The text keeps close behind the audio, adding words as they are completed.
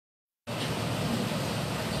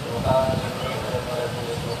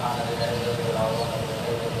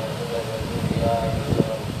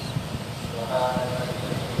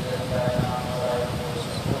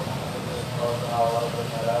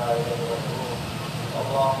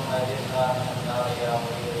اللهم اجرنا من النار يا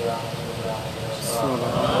مجير يا مجير يا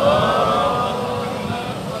مجير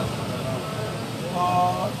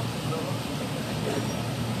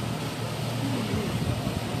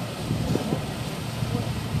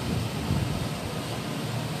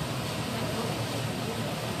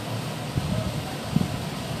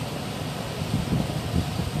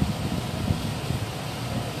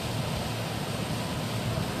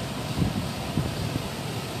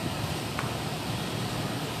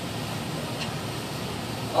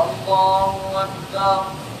الله أكبر.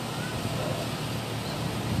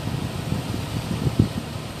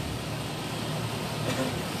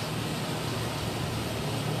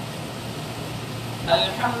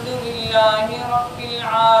 الحمد لله رب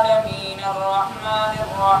العالمين الرحمن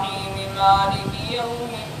الرحيم مالك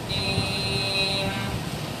يوم الدين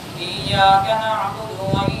إياك نعبد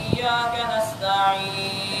وإياك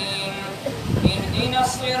نستعين اهدنا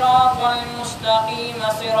الصراط المستقيم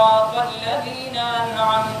صراط الذين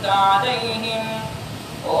أنعمت عليهم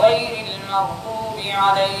غير المغضوب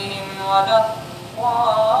عليهم ولا الضالين.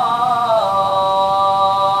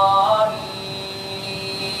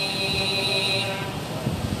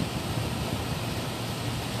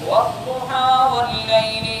 والضحى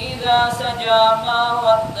والليل إذا سجى ما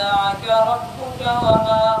ودعك ربك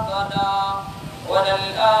وما قلى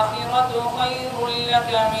وللآخرة خير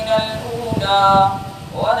لك من الأولى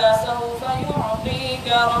ولسوف يعطيك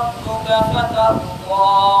ربك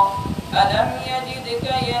فترضى. ألم يجدك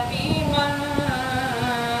يتيما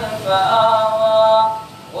فآوى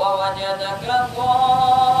ووجدك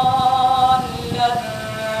ضالا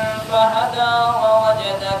فهدى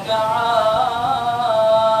ووجدك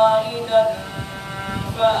عائلا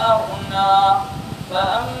فأغنى.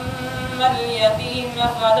 فأما اليتيم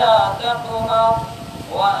فلا تقهر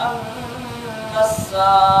وأما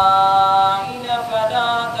السائل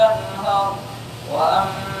فلا تنهر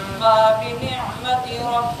وأما بنعمة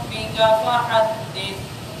ربك فحدث.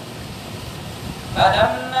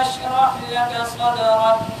 ألم نشرح لك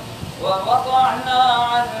صدرك ووضعنا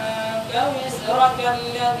عنك وزرك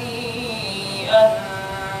الذي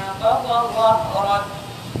أنقض ظهرك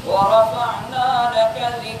ورفعنا لك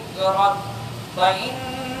ذكرك فإن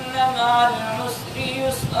مع العسر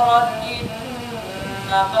يسرا إن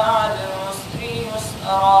مع العسر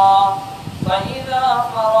يسرا فإذا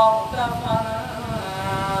فرغت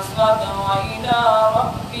فانصب وإلى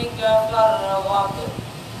ربك فارغب.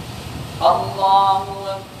 الله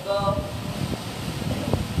أكبر.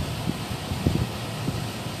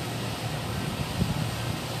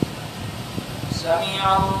 سمع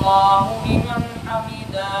الله لمن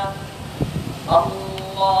حمده.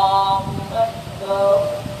 الله أكبر.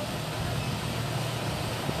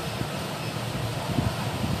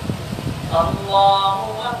 الله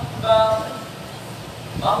أكبر.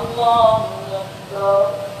 الله أكبر.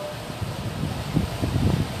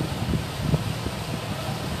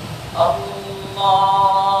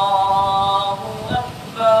 الله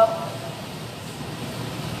أكبر.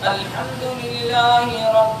 الحمد لله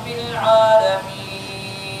رب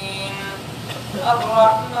العالمين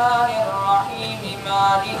الرحمن الرحيم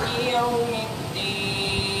مالك يوم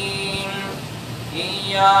الدين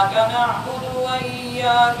إياك نعبد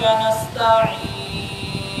وإياك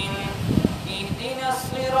نستعين اهدنا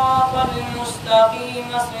الصراط المستقيم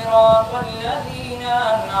صراط الذين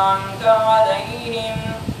أنعمت عليهم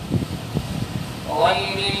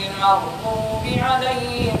غير المغضوب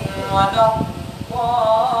عليهم ولا الضالين.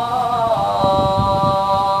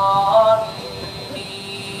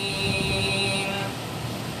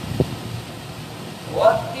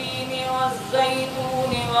 والتين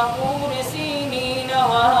والزيتون وطور سينين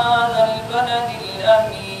وهذا البلد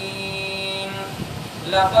الأمين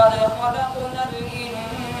لقد خلقنا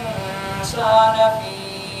الإنسان في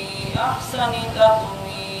أحسن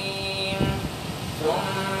تقويم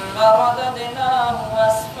ثم رددناه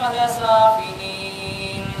أسفل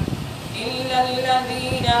سافلين إلا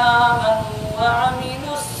الذين آمنوا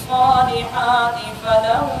وعملوا الصالحات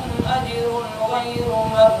فلهم أجر غير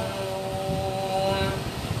ممنون.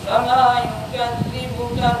 فما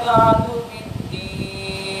يكذبك بعد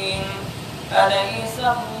بالدين أليس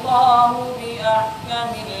الله بأحكم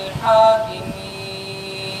الحاكمين.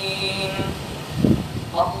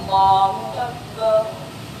 الله أكبر.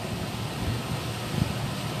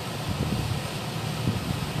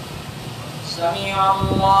 سمع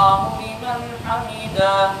الله لمن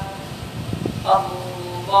حمده.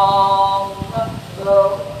 الله أكبر.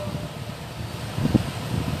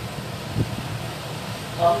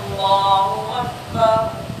 الله أكبر.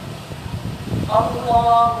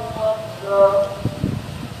 الله أكبر.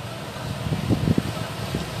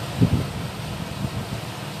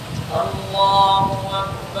 الله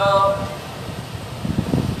أكبر.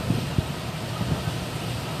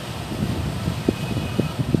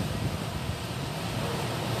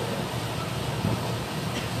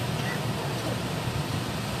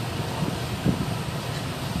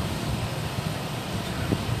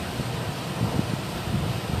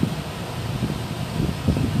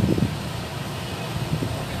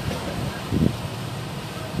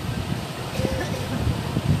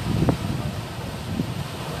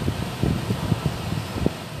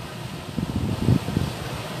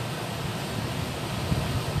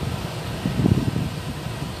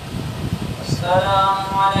 السلام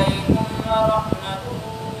عليكم ورحمة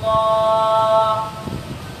الله.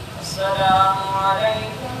 السلام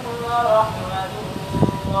عليكم ورحمة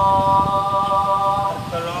الله.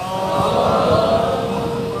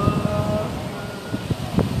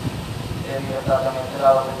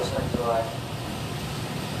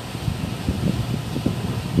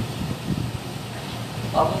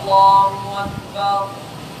 الله أكبر.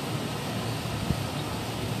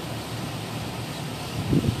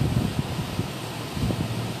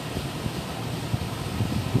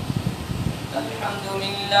 الحمد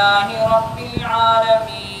لله رب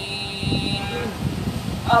العالمين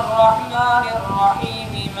الرحمن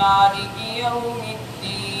الرحيم مالك يوم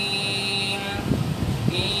الدين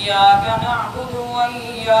إياك نعبد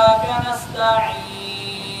وإياك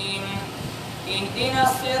نستعين اهدنا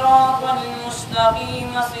الصراط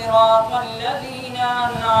المستقيم صراط الذين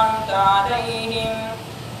أنعمت عليهم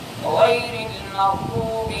غير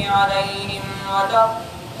المغضوب عليهم ولا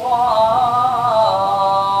الضالين.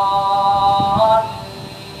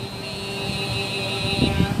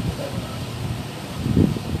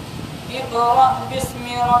 اقرأ باسم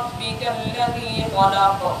ربك الذي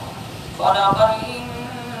خلق خلق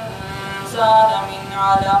الإنسان من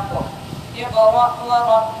علق اقرأ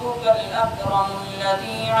وربك الأكرم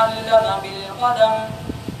الذي علم بالقلم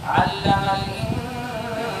علم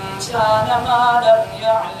الإنسان ما لم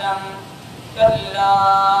يعلم كلا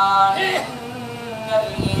إن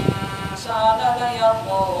الإنسان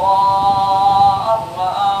ليطغى أن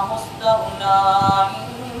رآه استغنى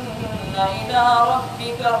إن إلى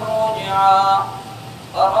ربك الرجعى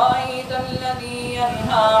أرأيت الذي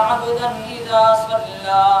ينهى عبدا إذا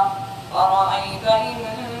صلى أرأيت إن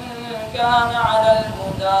كان على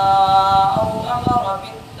الهدى أو أمر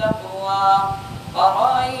بالتقوى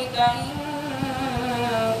أرأيت إن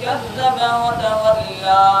كذب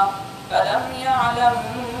وتولى ألم يعلم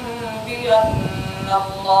بأن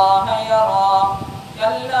الله يرى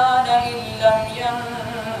كلا لئن لم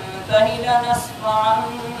ينته لنسفعا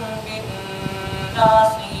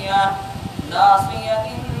بالناصية ناصية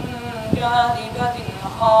كاذبة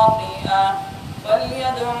خاطئة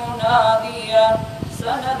فليدع نادية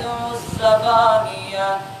سندع الزبانية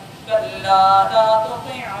كلا لا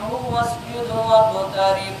تطعه واسجد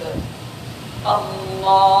واقترب.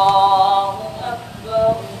 الله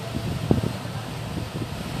أكبر.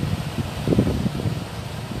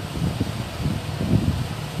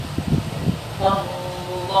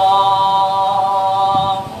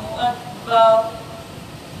 الله أكبر.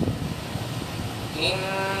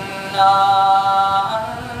 إنا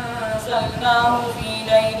أنزلناه في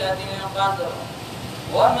ليلة القدر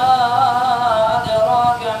وما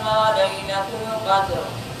أدراك ما ليلة القدر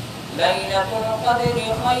ليلة القدر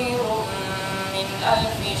خير من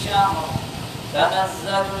 1000 شهر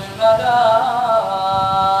تنزل الملائكة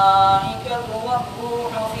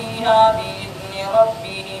والروح فيها بإذن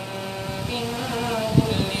ربهم من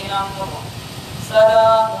كل أمر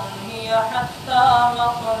سلام هي حتى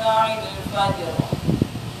مطلع الفجر.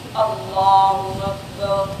 الله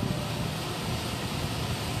أكبر.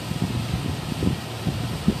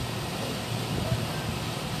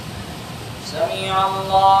 سمع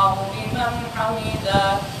الله لمن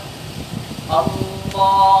حمده.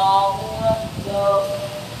 الله أكبر.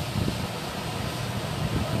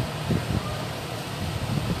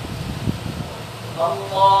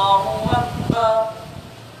 الله أكبر.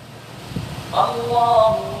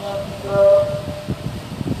 الله أكبر.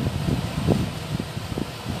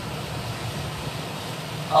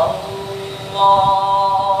 الله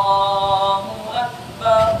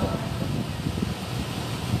أكبر.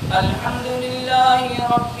 الحمد لله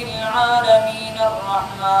رب العالمين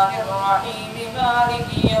الرحمن الرحيم مالك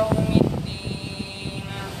يوم الدين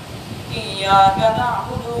إياك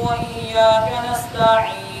نعبد وإياك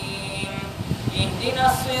نستعين اهدنا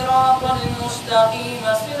الصراط المستقيم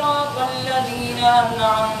صراط الذين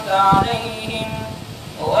أنعمت عليهم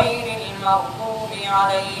غير المغضوب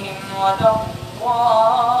عليهم ولا الضالين.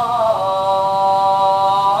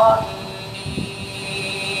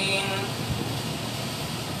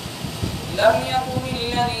 لم يكن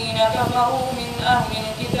الذين كفروا من أهل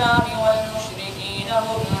الكتاب والمشركين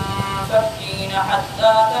منفكين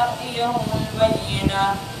حتى تأتيهم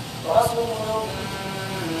البينة رسول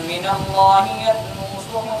من الله يتلو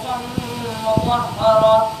صحفا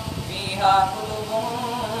مطهرة فيها كتب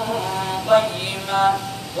قيمة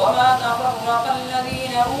وما تفرق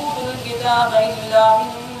الذين أوتوا الكتاب إلا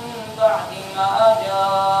من بعد ما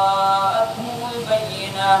جاءتهم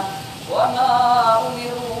البينة وما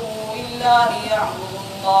أمروا إلا ليعبدوا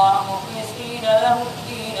الله مخلصين له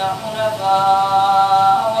الدين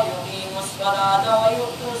حنفاء ويقيموا الصلاة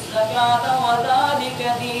ويؤتوا الزكاة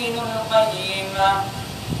وذلك دين القيمة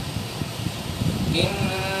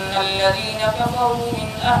إن الذين كفروا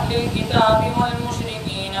من أهل الكتاب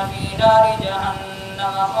والمشركين في نار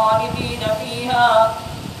جهنم خالدين فيها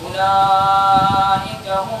أولئك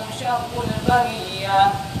هم شر البرية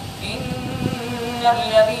إن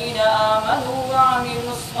الذين آمنوا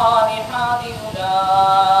وعملوا الصالحات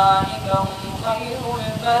أولئك هم خير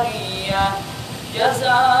البرية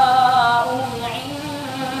جزاؤهم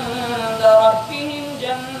عند ربهم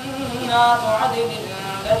جنات عدن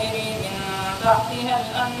تجري من تحتها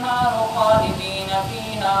الأنهار خالدين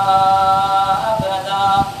فيها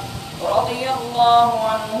أبدا رضي الله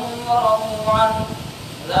عنهم ورضوا عنه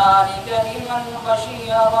ذلك لمن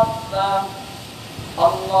خشي ربه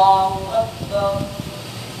الله أكبر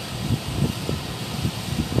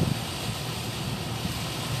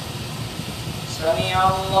سمع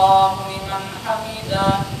الله لمن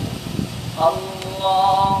حمده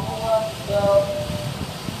الله أكبر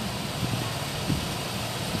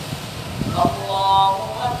الله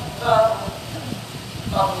أكبر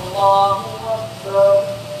الله أكبر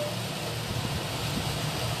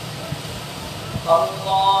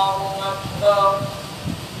الله أكبر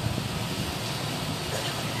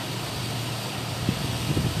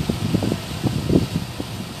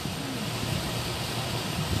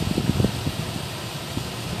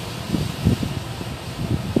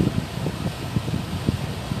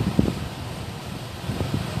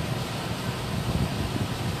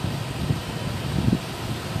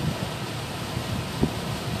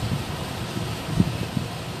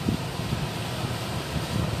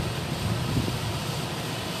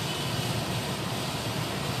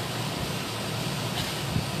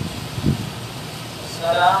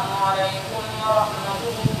السلام عليكم ورحمة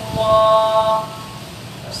الله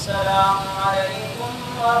السلام عليكم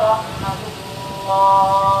ورحمة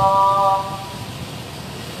الله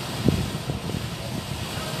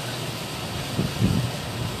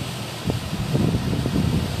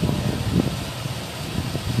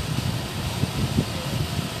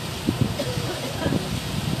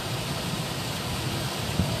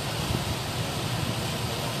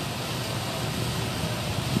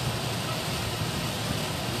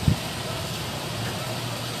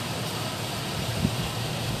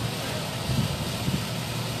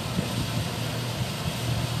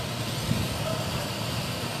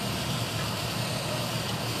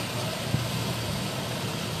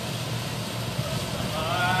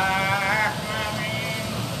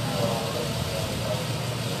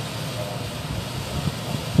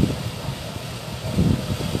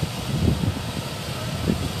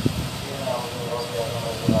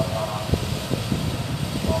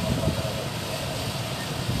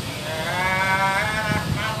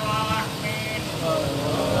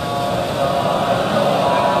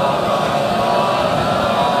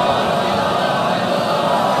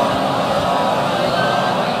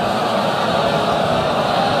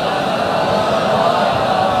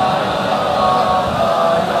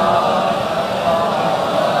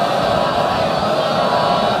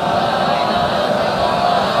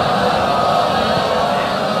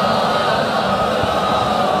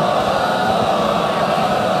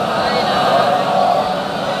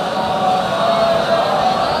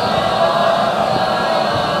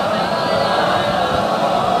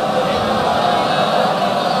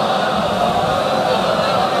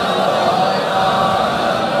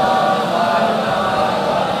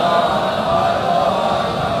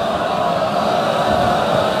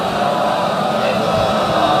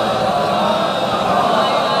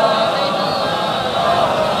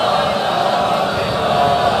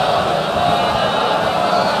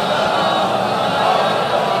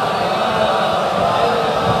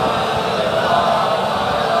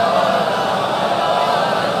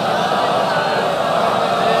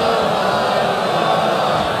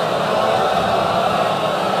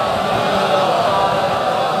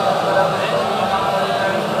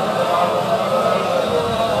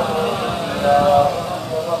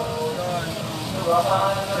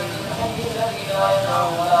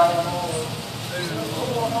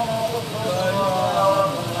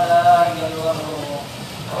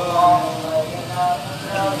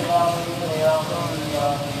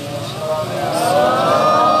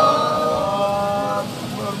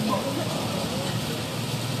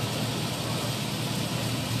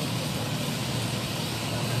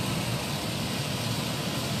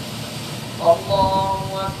الله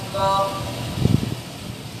أكبر.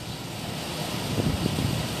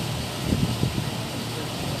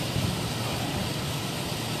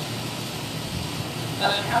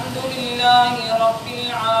 الحمد لله رب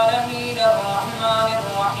العالمين الرحمن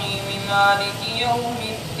الرحيم مالك يوم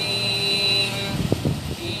الدين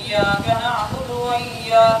إياك نعبد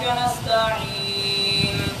وإياك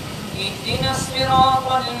نستعين اهدنا الصراط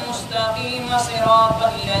المستقيم صراط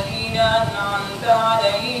الذين أنعمت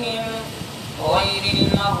عليهم غير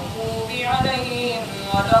المغضوب عليهم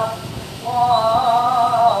ولا الضالين.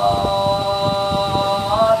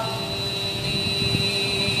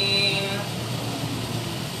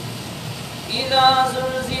 إذا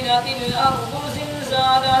زلزلت الأرض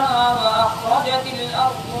زلزالها وأخرجت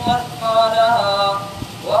الأرض أثقالها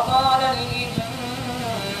وقال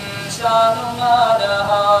الإنسان ما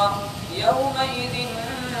لها يومئذ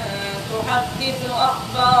تحدث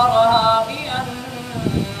أخبارها بأن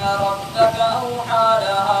ربك أوحى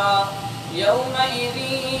لها يومئذ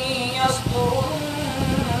يصدر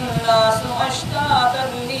الناس أشتاتا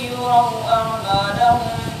ليروا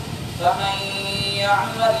أعمالهم فمن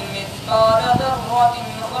يعمل مثقال ذرة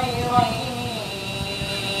خيرا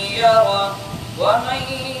يره ومن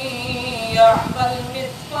يعمل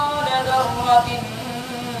مثقال ذرة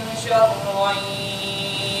شرا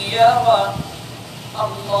يره.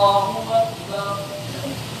 الله أكبر.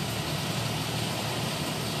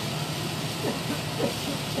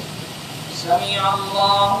 سمع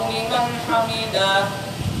الله لمن حمده.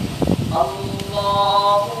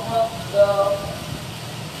 الله أكبر.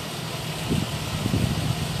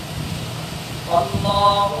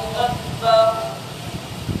 الله أكبر.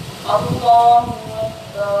 الله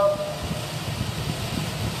أكبر.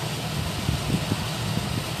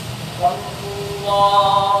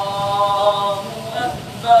 الله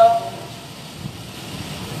أكبر.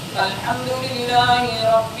 الحمد لله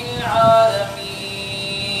رب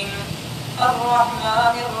العالمين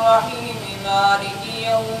الرحمن الرحيم مالك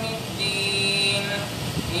يوم الدين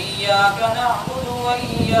إياك نعبد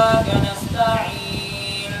وإياك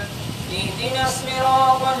نستعين اهدنا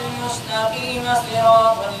الصراط المستقيم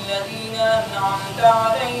صراط الذين أنعمت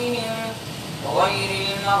عليهم غير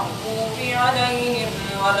المغضوب عليهم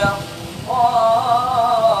ولا الضالين.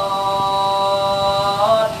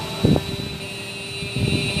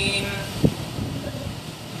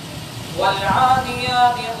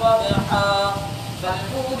 والعاديات ضبحا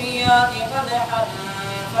فالموريات قدحا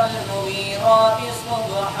فالمغيرات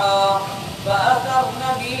صبحا فأثرن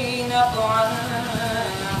به نقعا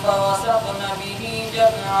فوسطن به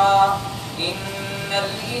جمعا إن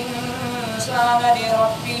الإنسان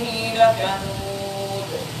لربه لكنود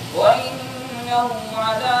وإنه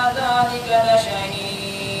على ذلك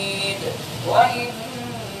لشهيد وإنه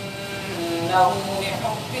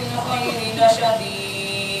لحب الخير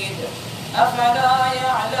لشديد. أفلا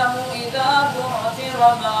يعلم إذا بعثر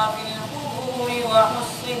ما في القبور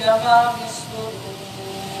وحصل ما في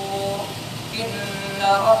الصدور إن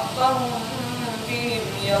ربهم بهم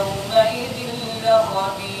يومئذ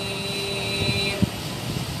لخبير.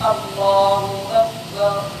 الله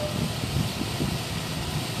أكبر.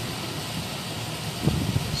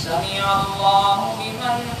 سمع الله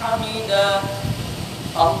لمن حمده.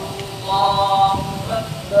 الله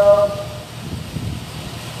أكبر.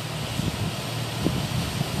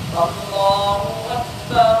 الله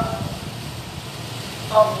أكبر.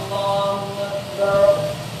 الله أكبر.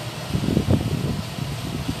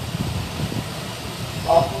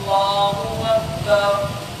 الله أكبر.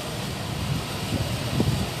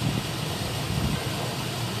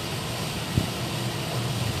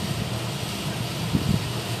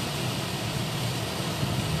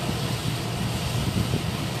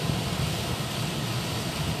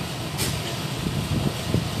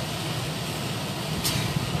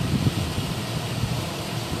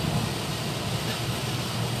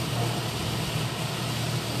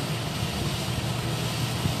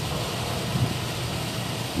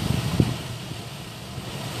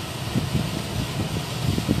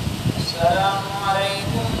 السلام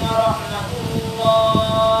عليكم ورحمة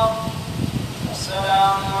الله.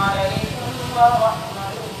 السلام عليكم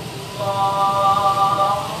ورحمة الله.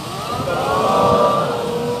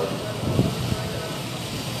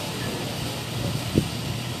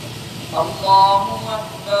 الله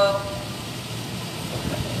أكبر.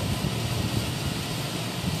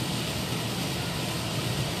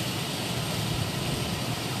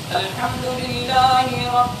 الحمد لله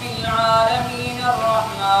رب العالمين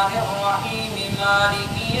الرحمن الرحيم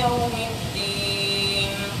مالك يوم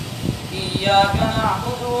الدين إياك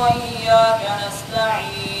نعبد وإياك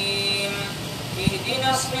نستعين اهدنا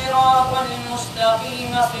اهدنا الصراط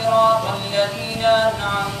المستقيم صراط الذين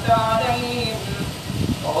أنعمت عليهم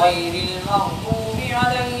غير المغضوب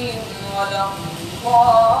عليهم ولا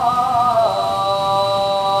الضالين.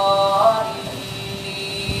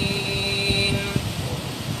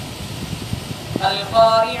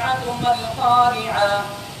 القارعة ما القارعة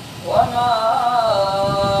وما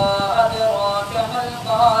أدراك ما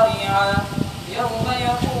القارعة يوم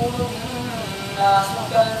يكون الناس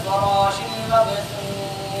كالفراش المبثوث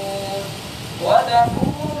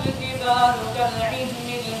وتكون الجبال كالعهن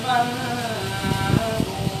المنفوش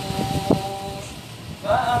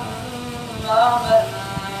فأما من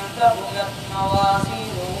ثقلت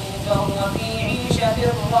موازينه فهو في عيشة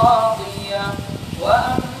راضية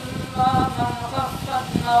وأما من خفت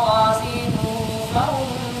موازينه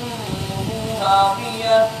فأمه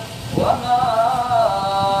هاوية وما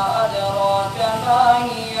أدراك ما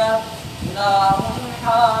هي نار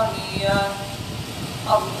حامية.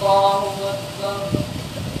 الله أكبر.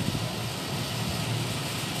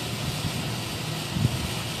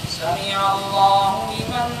 سمع الله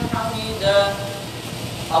لمن حمده.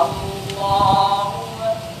 الله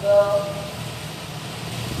أكبر.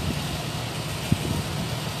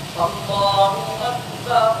 الله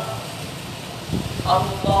أكبر.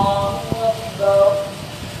 الله أكبر.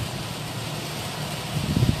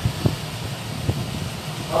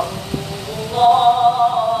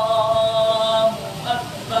 الله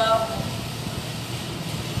أكبر.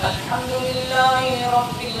 الحمد لله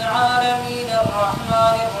رب العالمين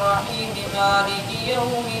الرحمن الرحيم مالك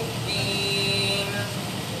يوم الدين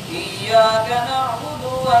إياك نعبد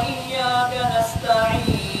وإياك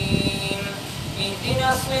نستعين اهدنا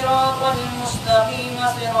الصراط المستقيم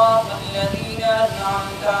صراط الذين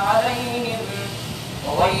أنعمت عليهم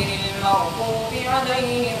غير المغضوب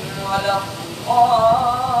عليهم ولا الضالين.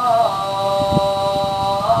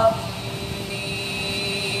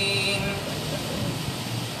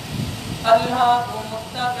 ألهاكم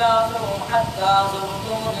التكاثر حتى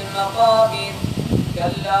زرتم المقابر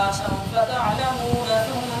كلا سوف تعلمون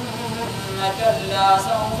ثم كلا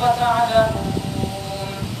سوف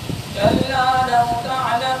تعلمون كلا لو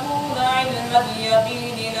تعلمون علم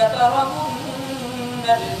اليقين لترون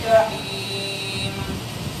الجحيم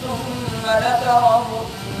ثم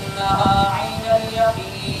لترونها عين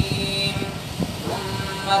اليقين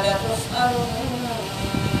ثم لتسألن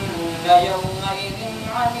يومئذ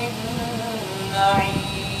عن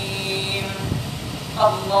النعيم.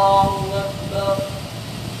 الله أكبر.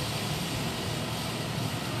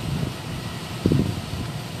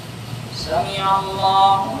 سمع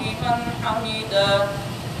الله لمن حمده.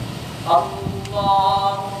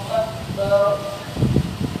 الله أكبر.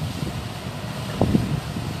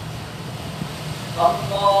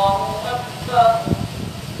 الله أكبر.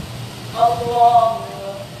 الله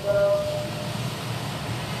أكبر.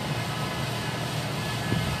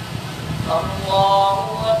 الله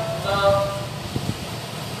أكبر.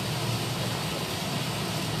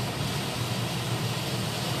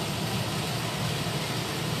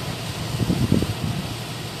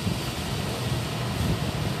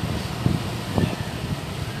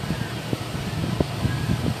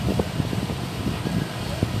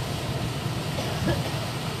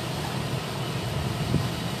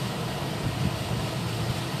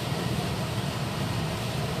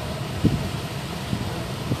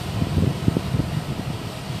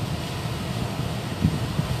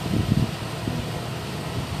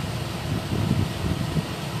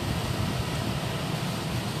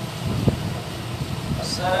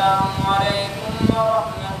 السلام عليكم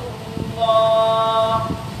ورحمة الله.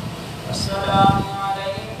 السلام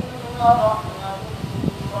عليكم ورحمة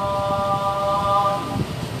الله.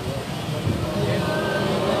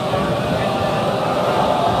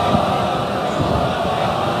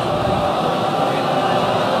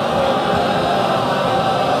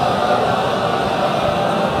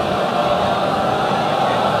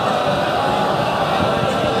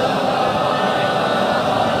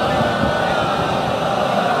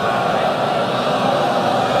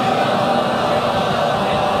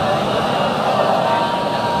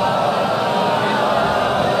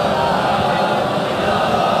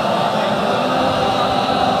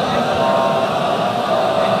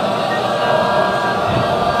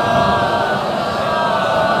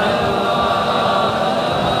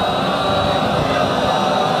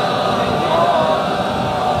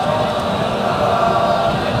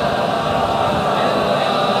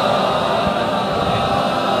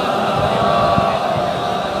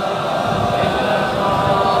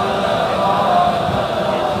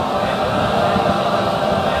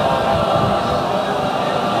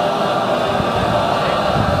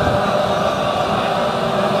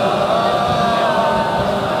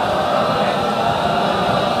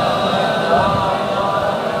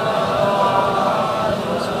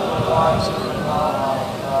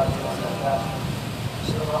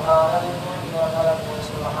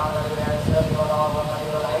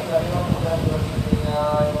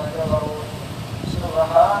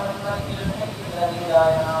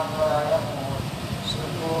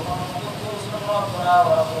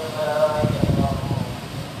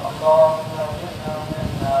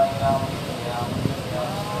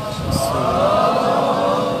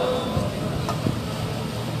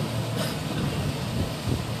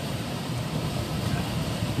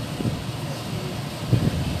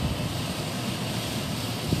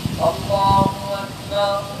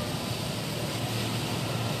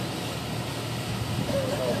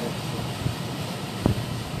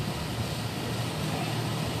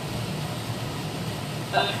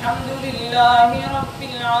 الحمد لله رب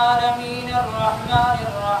العالمين الرحمن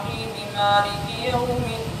الرحيم مالك يوم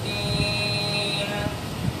الدين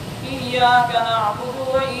إياك نعبد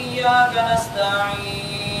وإياك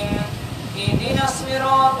نستعين اهدنا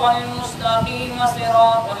الصراط المستقيم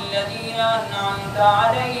صراط الذين أنعمت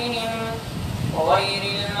عليهم غير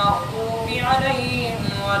المغضوب عليهم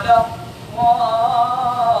ولا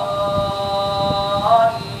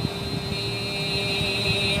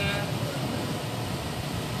الضالين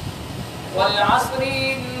والعصر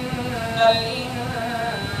إن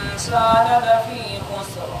الإنسان لفي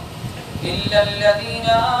خسر إلا الذين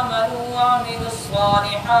آمنوا وعملوا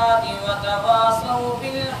الصالحات وتواصوا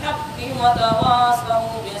بالحق وتواصوا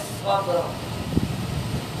بالصبر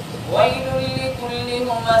ويل لكل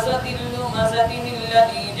همزة لمزة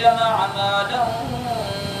الذي جمع مالا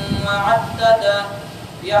وعدده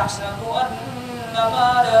يحسب أن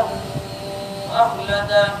ماله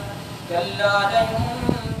أخلده كلا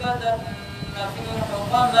لينبذن في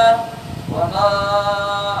الحطمة وما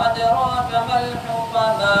أدراك ما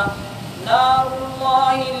الحطمة نار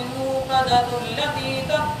الله الموقدة التي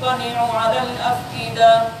تطلع على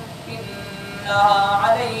الأفئدة إنها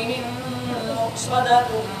عليهم مؤصدة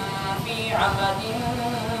في عمد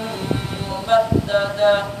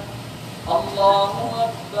ممددة الله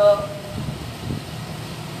أكبر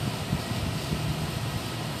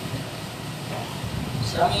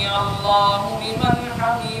سمع الله لمن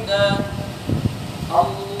حمده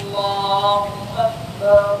الله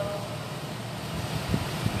أكبر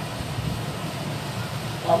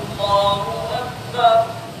الله أكبر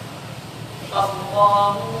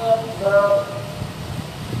الله أكبر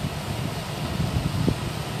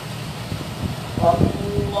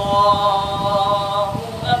الله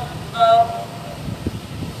أكبر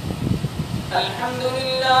الحمد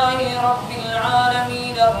لله رب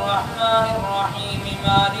العالمين الرحمن الرحيم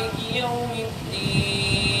مالك يوم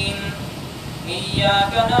الدين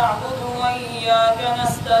إياك نعبد وإياك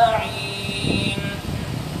نستعين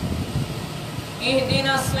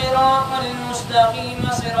اهدنا الصراط المستقيم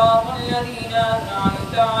صراط الذين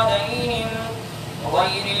أنعمت عليهم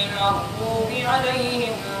غير المغضوب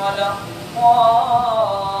عليهم ولا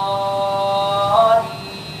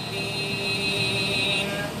الضالين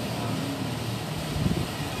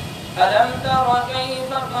ألم تر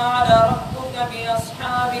كيف فعل ربك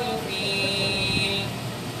بأصحاب الفيل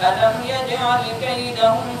ألم يجعل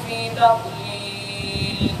كيدهم في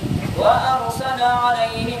تضليل وأرسل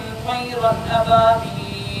عليهم طيرا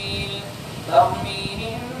أبابيل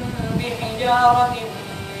ترميهم بحجارة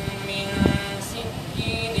من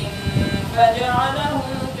سجيل فجعلهم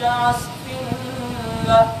كعصف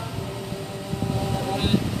مأكول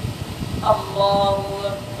الله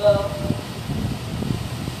أكبر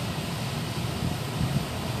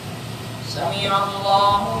سمع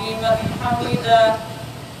الله لمن حمده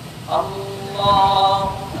الله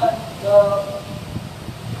أكبر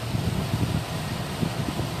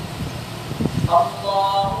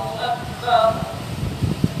الله أكبر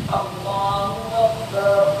الله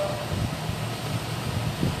أكبر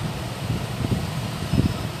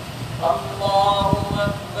الله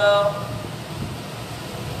أكبر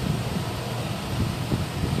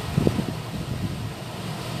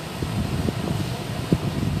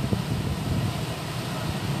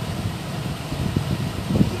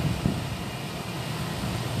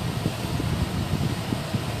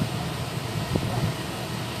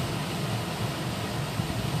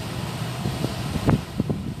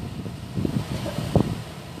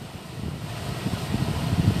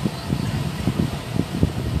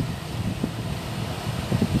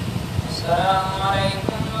السلام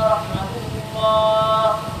عليكم ورحمة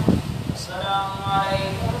الله السلام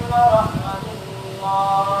عليكم ورحمة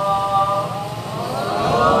الله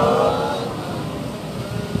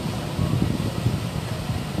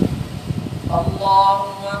الله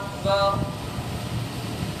أكبر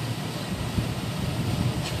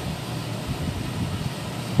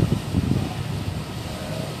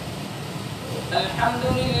الحمد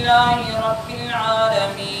لله رب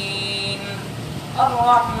العالمين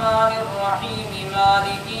الرحمن الرحيم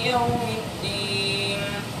مالك يوم الدين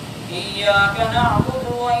إياك نعبد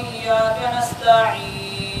وإياك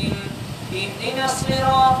نستعين اهدنا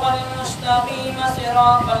الصراط المستقيم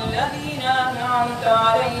صراط الذين أنعمت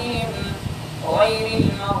عليهم غير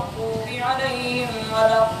المغضوب عليهم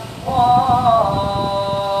ولا الضالين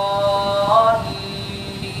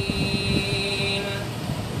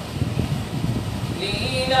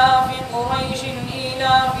لإيلاف قريش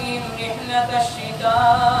إيلافهم رحلة الشتاء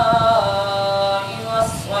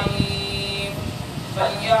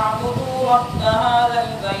رب هذا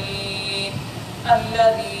البيت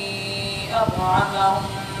الذي أطعمهم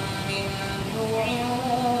من جوع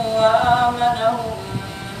وآمنهم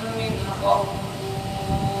من خوف.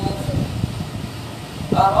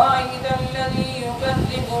 أرأيت الذي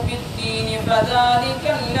يكذب بالدين فذلك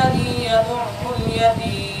الذي يدع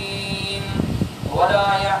اليتيم ولا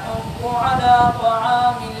يحض على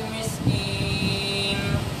طعام المسكين.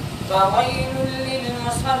 فويل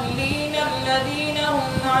للمصلين الذين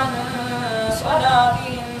هم عن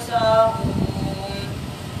صلاتهم ساهون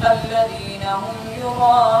الذين هم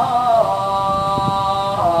يراءون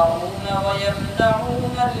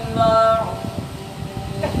ويمنعون الماعون.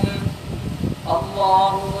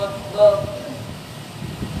 الله أكبر.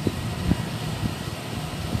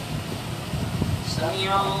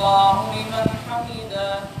 سمع الله لمن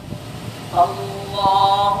حمده.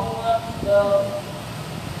 الله أكبر.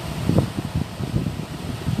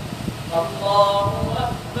 الله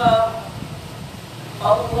أكبر.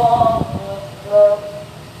 الله أكبر.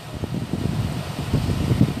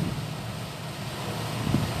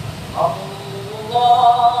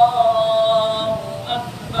 الله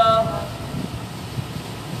أكبر.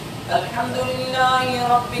 الحمد لله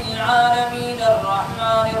رب العالمين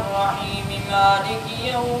الرحمن الرحيم مالك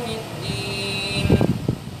يوم الدين.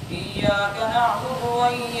 إياك نعبد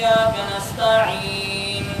وإياك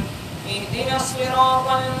نستعين. اهدنا الصراط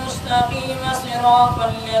المستقيم صراط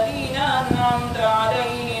الذين أنعمت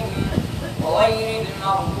عليهم غير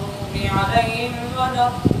المغضوب عليهم ولا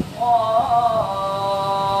الضالين.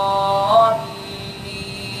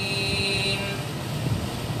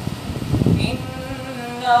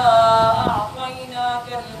 إنا أعطيناك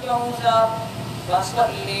الكوثر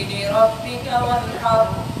فصل لربك وانحر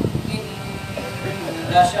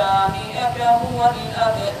إن شانئك هو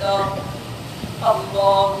الأبتر.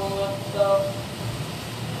 الله أكبر.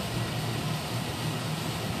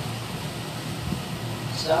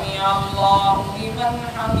 سمع الله لمن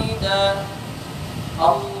حمده.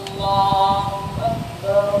 الله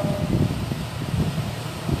أكبر.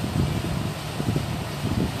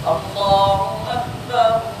 الله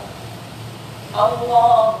أكبر.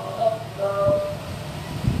 الله أكبر.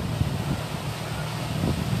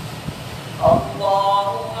 الله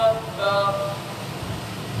أكبر.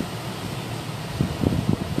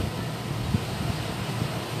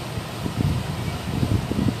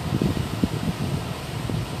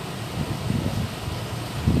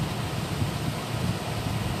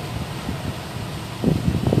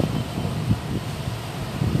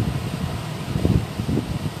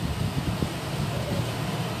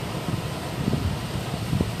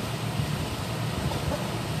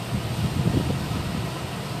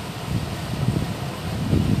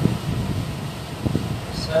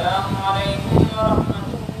 السلام عليكم ورحمة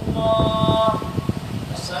الله.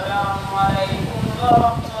 السلام عليكم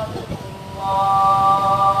ورحمة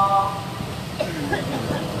الله.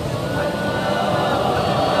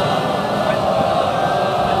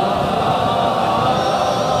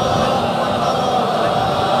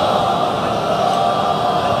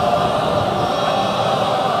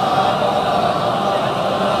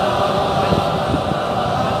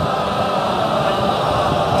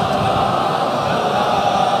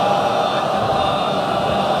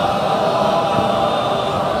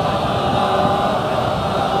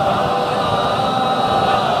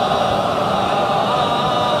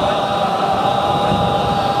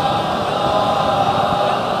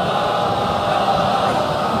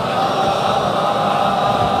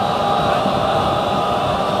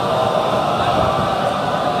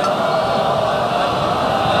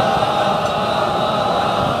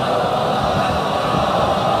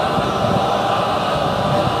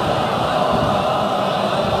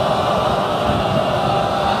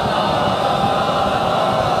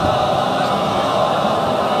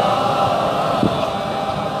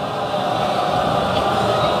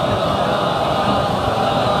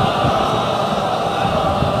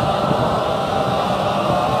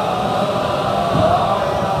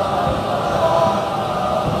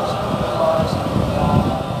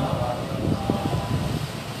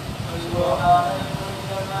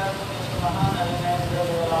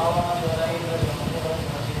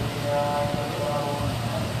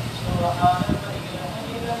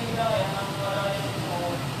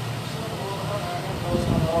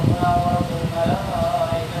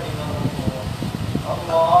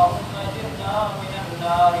 اللهم اجرنا من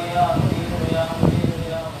النار يا مجير يا مجير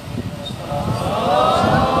يا مجير.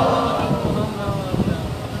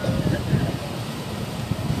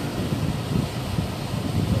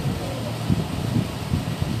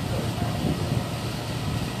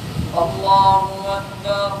 الله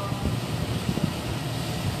أكبر.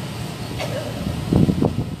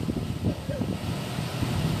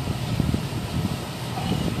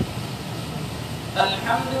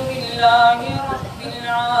 الحمد لله رب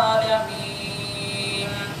العالمين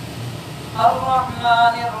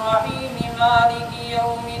الرحمن الرحيم مالك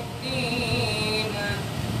يوم الدين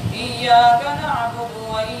إياك نعبد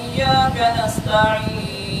وإياك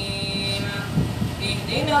نستعين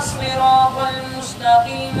اهدنا الصراط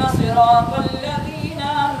المستقيم صراط الذين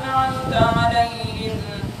أنعمت عليهم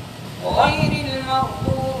غير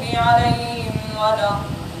المغضوب عليهم ولا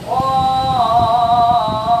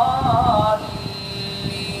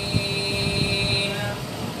الضالين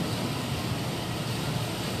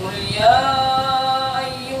قل يا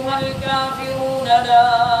أيها الكافرون لا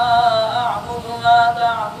أعبد ما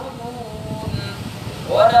تعبدون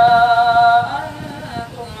ولا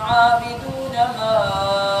أنتم عابدون ما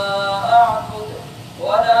أعبد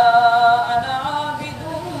ولا أنا عابد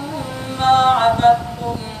ما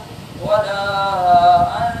عبدتم ولا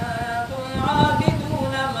أنتم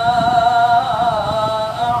عابدون ما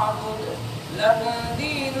أعبد لكم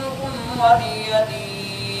دينكم ولي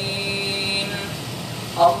دين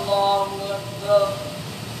الله أكبر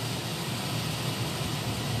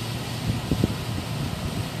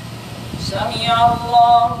سمع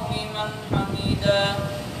الله لمن حمده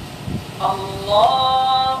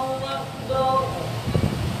الله أكبر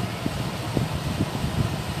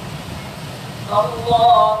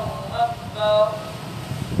الله أكبر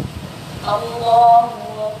الله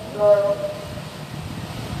أكبر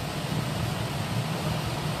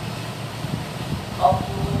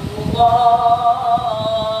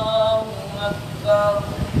الله أكبر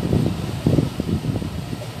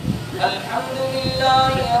الحمد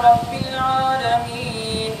لله رب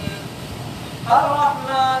العالمين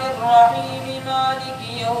الرحمن الرحيم مالك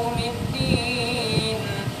يوم الدين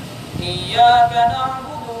إياك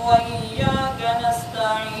نعبد وإياك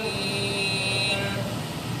نستعين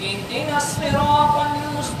اهدنا الصراط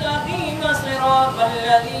المستقيم صراط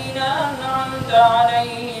الذين أنعمت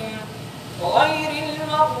عليهم غير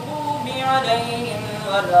المغضوب عليهم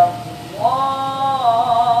ولا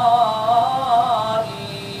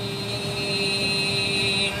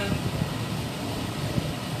الضالين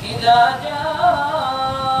إذا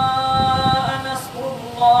جاء نصر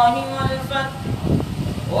الله والفتح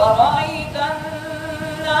ورأيت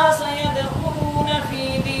الناس يدخلون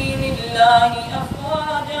في دين الله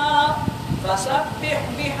أفواجا فسبح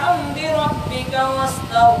بحمد ربك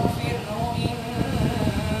واستغفره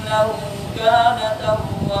إنه كان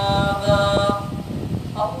توابا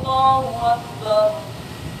الله أكبر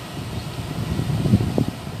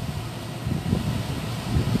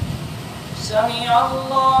سمع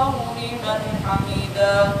الله لمن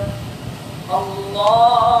حمده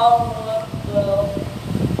الله أكبر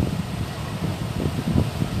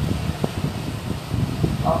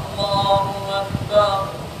الله أكبر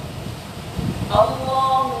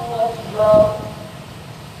الله أكبر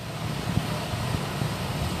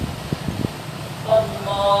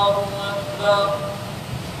الله أكبر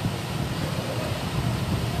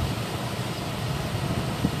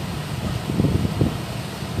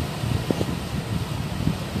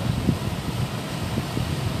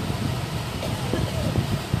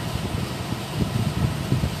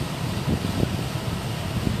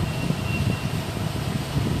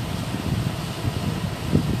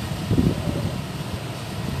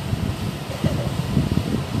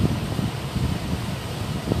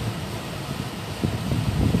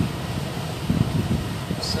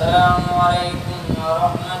السلام عليكم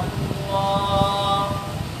ورحمة الله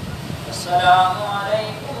السلام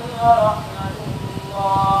عليكم ورحمة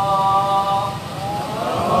الله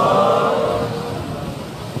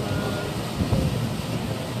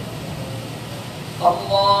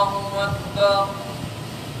الله أكبر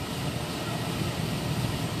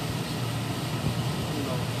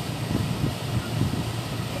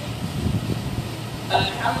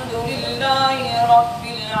الحمد لله رب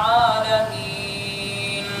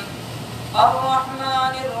العالمين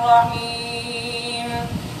الرحمن الرحيم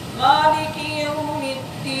مالك يوم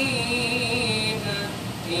الدين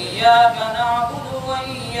إياك نعبد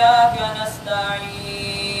وإياك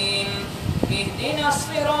نستعين اهدنا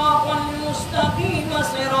الصراط المستقيم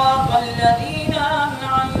صراط الذين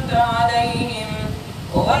أنعمت عليهم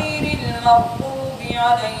غير المغضوب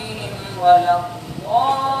عليهم ولا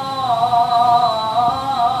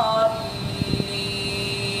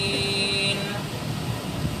الضالين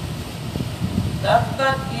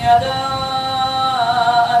تبت يدا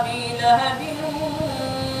أبي لهب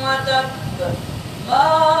وتب ما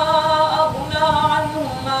أغنى عنه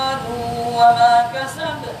ماله وما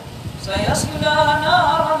كسب سيصلى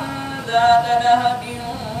نارا ذات لهب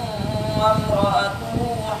وامرأته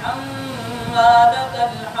حمالة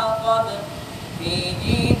الحطب في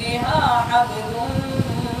جيدها حبل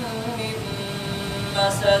من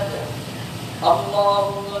مسد الله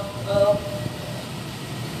أكبر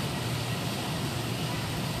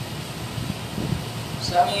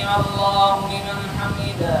سمع الله لمن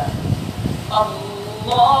حمده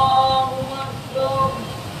الله أكبر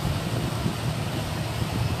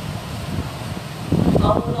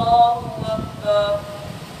الله أكبر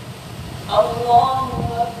الله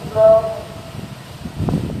أكبر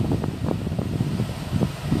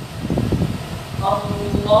الله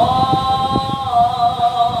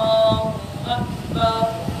أكبر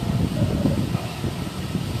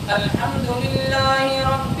الحمد لله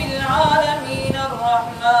رب العالمين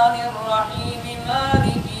الرحمن الرحيم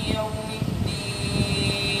مالك يوم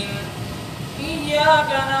الدين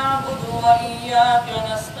إياك نعبد وإياك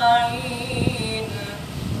نستعين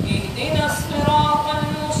اهدنا الصراط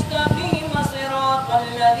المستقيم صراط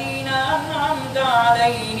الذين أنعمت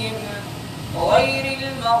عليهم غير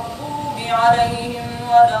المغضوب عليهم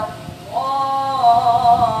ولا الضالين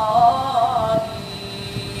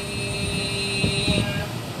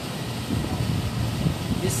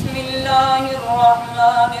بسم الله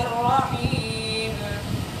الرحمن الرحيم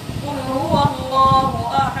قل هو الله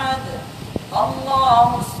أحد الله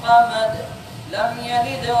الصمد لم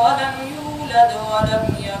يلد ولم يولد ولم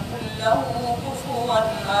يكن له كفوا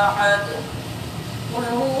أحد قل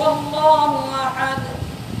هو الله أحد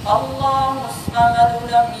الله الصمد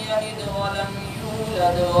لم يلد ولم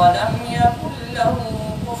يولد ولم يكن له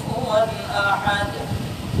كفوا أحد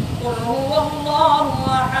قل هو الله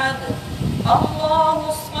أحد الله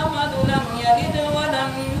الصمد لم يلد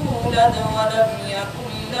ولم يولد ولم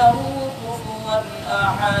يكن له كفوا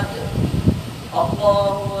أحد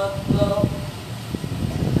الله أكبر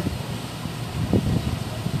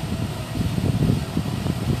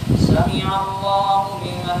سمع الله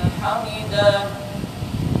لمن حمده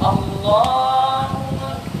الله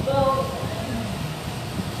أكبر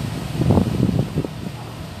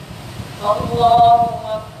الله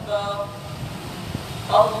أكبر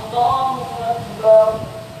الله أكبر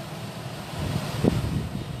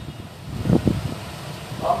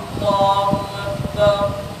الله أكبر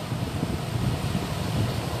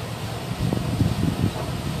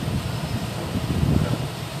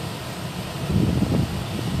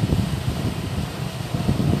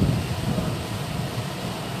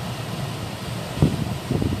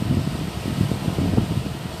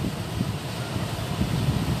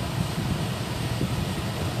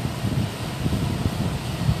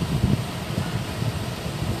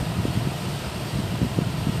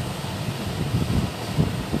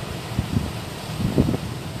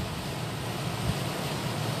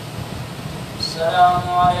السلام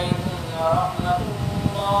عليكم ورحمة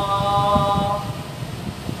الله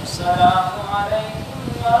السلام عليكم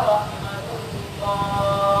ورحمة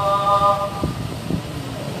الله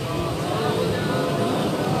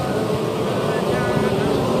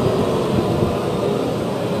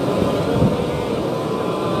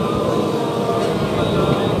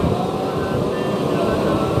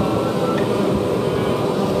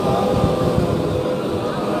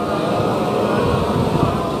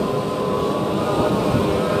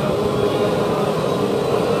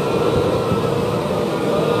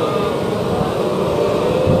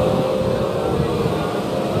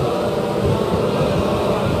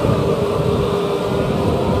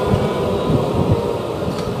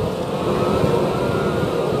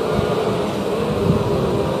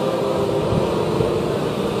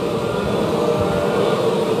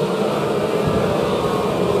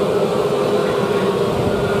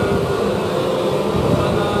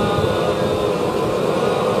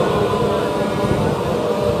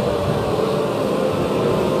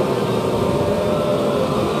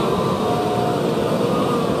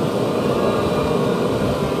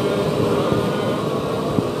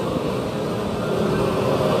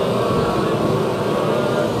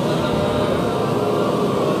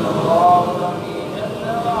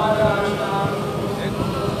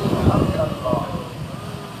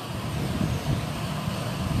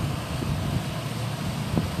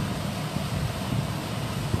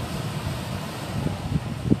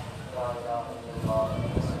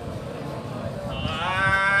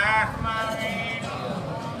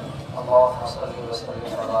اللهم صل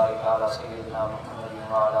وسلم وبارك على سيدنا محمد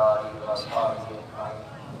وعلى آله وأصحابه أجمعين.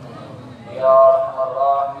 يا أرحم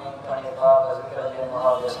الراحمين تنباغ ذكر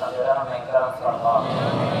جنها بسند رحمة كرم فرما.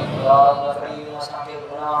 يا رب كريم وسند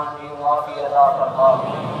گناہ بھی معافی عطا فرما.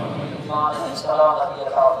 ایمان سلامتی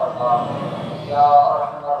عطا فرما. يا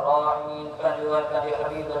أرحم الراحمين كنجوك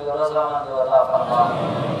بحبيب الرزا من عطا فرما.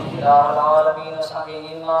 يا العالمين سند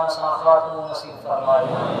ایمان ساخاتم نصیب فرمائے.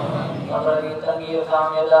 قبر تنگی کام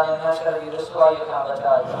میدان محشر کی رسوائی کا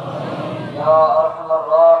بچائے. یا ارحم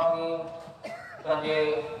الراحمین जे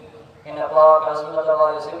इन पाक अज़मत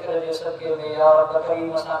वारे ज़िक्र जे सदके में या रब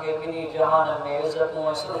करीम असां खे ॿिन्ही जहाननि में इज़्ज़तूं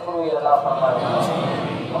ऐं सुरख़ुरी अता फ़रमाए।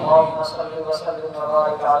 अल्लाहुम्मा सल्लि व सल्लिम व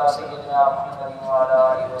बारिक अला सय्यिदिना मुहम्मद व अला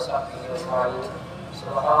आलिहि व सहबिहि अजमईन।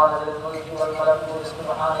 सुब्हान ज़िल मुल्क वल मलकूत,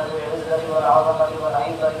 सुब्हान ज़िल इज़्ज़ति वल अज़मति वल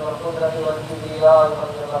हिकमति वल क़ुदरति वल किब्रियाइ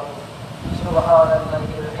वल जबरूत। सुब्हान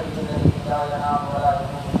अल-मलिकिल हय्यिल लज़ी ला यनामु व ला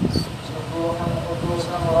यमूत। सुब्हान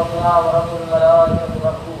क़ुद्दूसन रब्बना व रब्बुल मलाइकति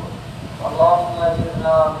वर रूह। اللهم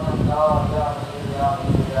اجرنا من النار يا مجير يا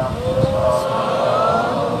مجير يا مجير.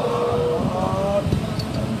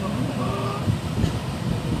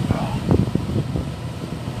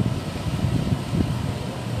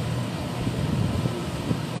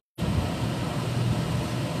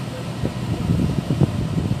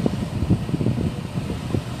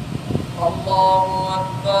 الله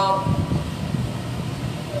أكبر.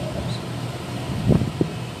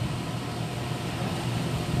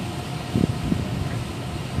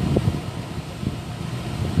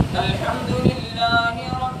 الحمد لله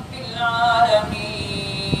رب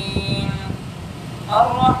العالمين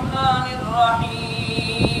الرحمن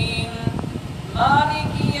الرحيم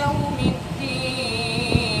مالك يوم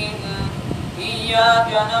الدين إياك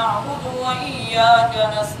نعبد وإياك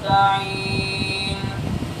نستعين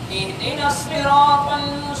اهدنا الصراط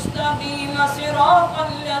المستقيم صراط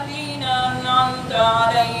الذين أنعمت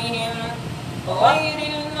عليهم غير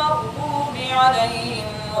المغضوب عليهم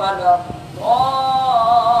ولا الضالين.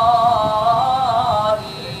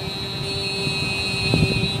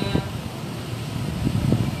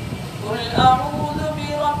 قل أعوذ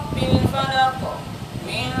برب الفلق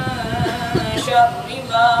من شر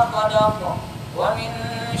ما خلق ومن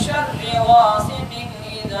شر غاسق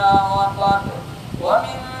إذا وقب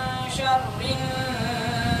ومن شر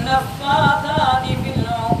النفاثات في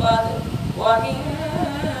العقد ومن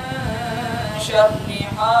شر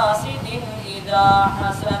حاسد إذا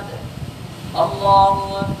حسد. الله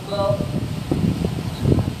أكبر.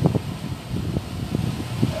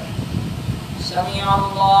 سمع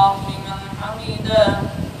الله لمن حمده.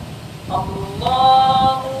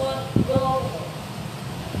 الله أكبر.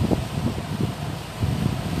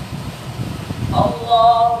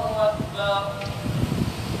 الله أكبر.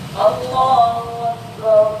 الله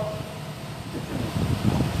أكبر.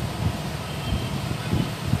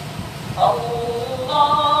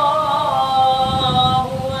 الله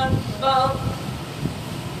أكبر.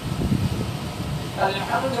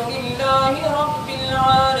 الحمد لله رب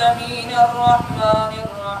العالمين الرحمن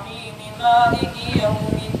الرحيم مالك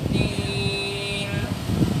يوم الدين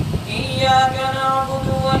إياك نعبد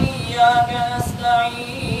وإياك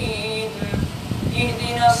نستعين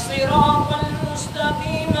اهدنا الصراط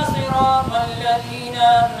المستقيم صراط الذين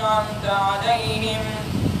أنعمت عليهم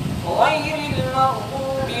غير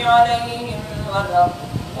المغضوب عليهم ولا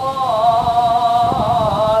الضالين.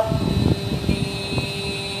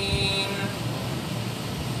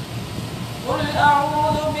 قل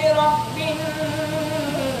أعوذ برب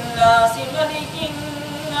الناس ملك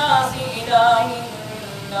الناس إله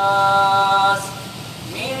الناس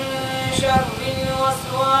من شر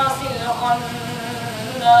الوسواس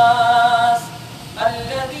الخناس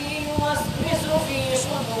الذي يوسوس في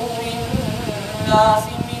صدور الناس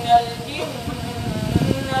من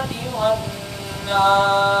الجنة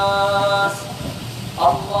والناس.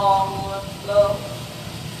 الله أكبر.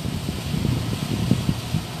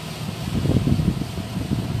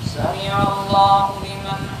 سمع الله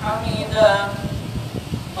لمن حمده.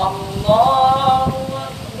 الله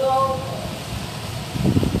أكبر.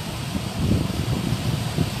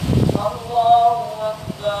 الله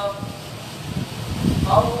أكبر.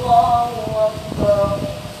 الله أكبر.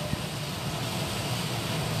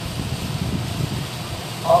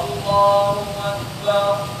 الله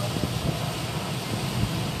أكبر.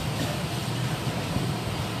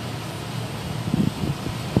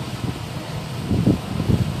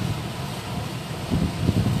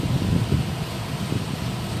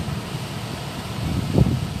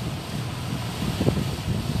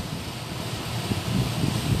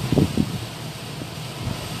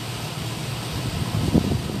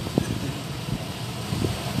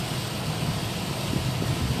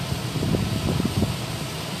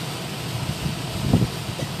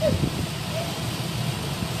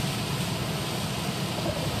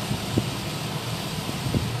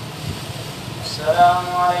 السلام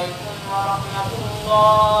عليكم ورحمة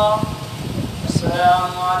الله.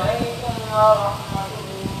 السلام عليكم ورحمة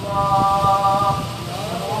الله.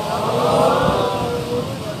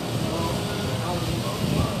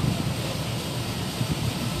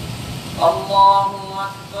 الله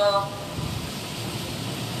أكبر.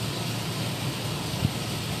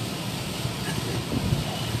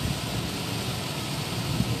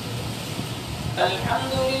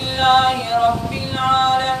 الحمد لله رب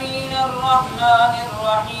العالمين الرحمن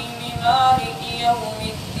الرحيم مالك يوم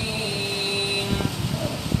الدين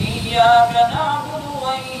إياك نعبد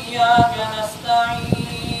وإياك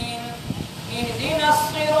نستعين اهدنا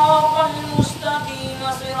الصراط المستقيم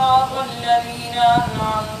صراط الذين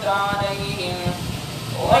أنعمت عليهم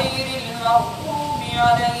غير المغضوب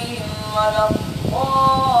عليهم ولا الضالين.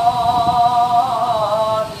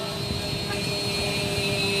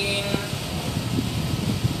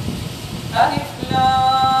 ألف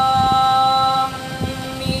لام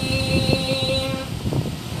ميم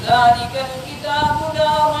ذلك الكتاب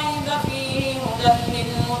لا ريب فيه هدى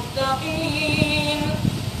للمتقين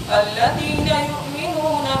الذين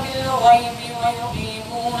يؤمنون بالغيب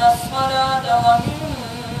ويقيمون الصلاة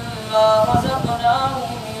ومما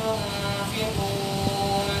رزقناهم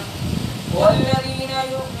ينفقون والذين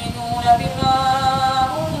يؤمنون بما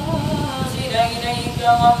أنزل إليك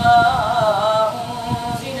وما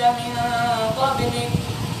أنزل من قبلك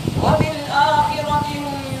وبالآخرة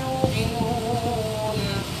هم يوقنون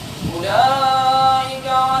أولئك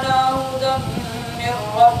على هدى من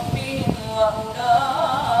ربهم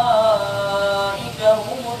وأولئك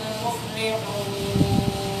هم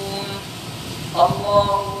المفلحون.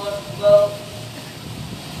 الله أكبر.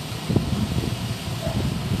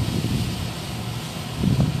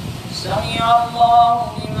 سمع الله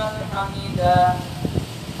لمن حمده.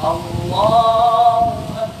 الله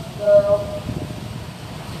أكبر.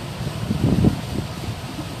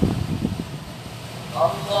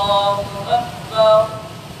 الله أكبر.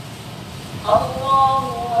 الله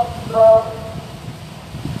أكبر.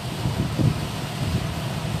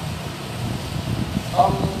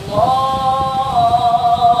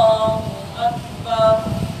 الله أكبر.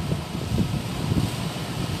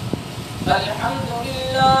 الحمد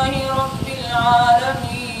لله رب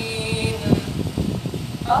العالمين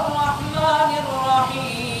الرحمن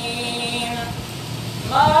الرحيم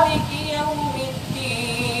مالك يوم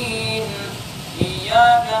الدين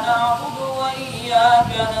إياك نعبد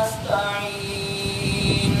وإياك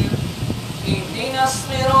نستعين اهدنا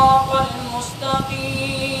الصراط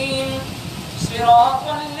المستقيم صراط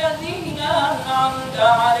الذين أنعمت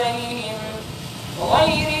عليهم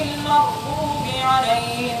غير المغضوب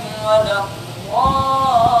عليهم ولا الضالين.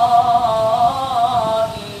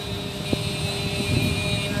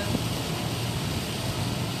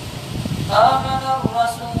 آمن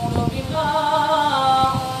الرسول بما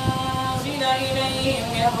أنزل إليه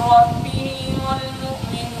من ربه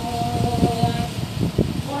والمؤمنون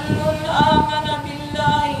كل آمن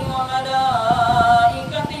بالله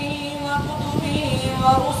وملائكته وكتبه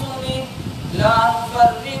ورسله لا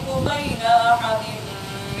نفرق بين أحد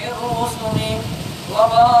من رسله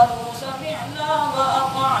وقالوا سمعنا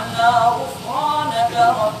وأطعنا غفرانك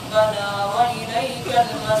ربنا وإليك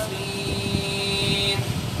المصير.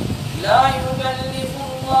 لا يكلف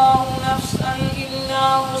الله نفسا إلا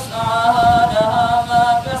وسعها لها ما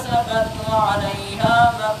كسبت وعليها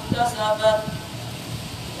ما اكتسبت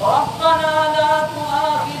ربنا لا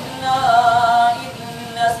تؤاخذنا إن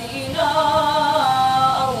نسينا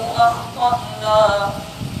أو أخطأنا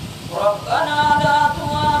ربنا لا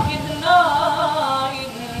تؤاخذنا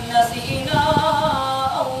إن نسينا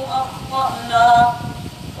أو أخطأنا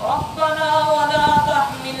ربنا ولا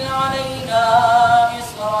تحمل علينا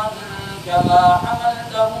إصرا كما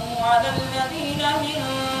حملته على الذين من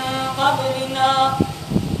قبلنا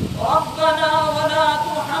ربنا ولا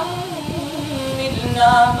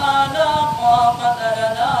تحملنا ما لا طاقة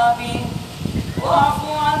لنا به واعف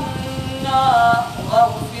عنا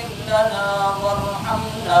واغفر لنا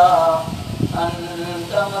وارحمنا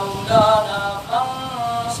أنت مولانا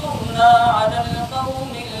فانصرنا على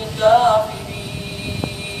القوم الكافرين.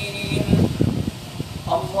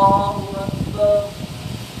 الله أكبر.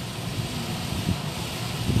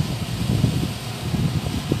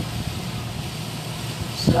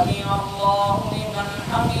 سمع الله لمن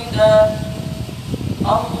حمده.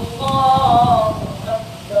 الله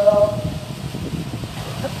أكبر.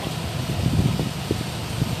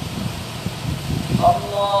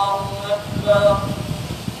 الله أكبر.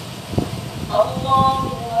 الله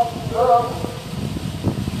أكبر.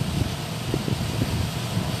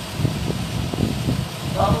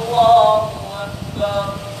 الله أكبر.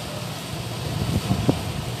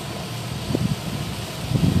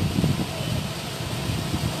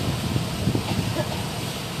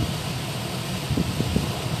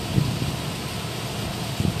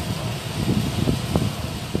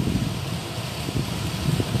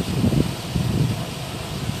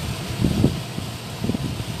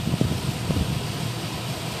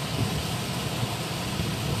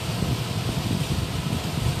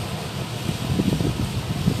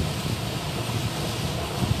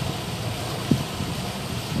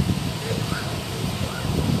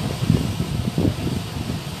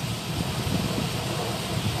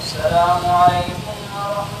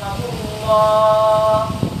 ورحمة الله.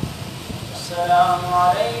 السلام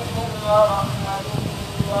عليكم ورحمة الله.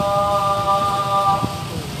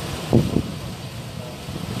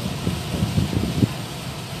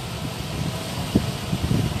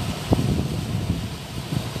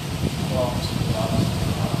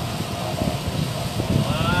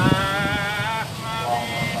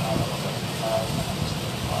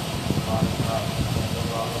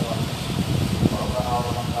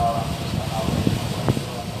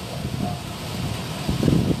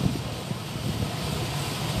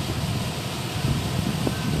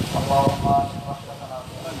 اللهم اشرفنا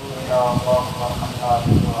بنورنا اللهم ارحمنا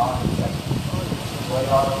بالقرآن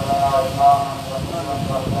واجعله لنا إماما ونورا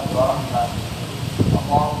وهدى ورحمة.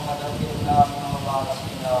 اللهم ذكرنا منه ما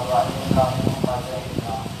نسينا وعلمنا منه ما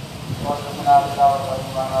جهلنا وارزقنا تلاوته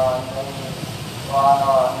آناء الليل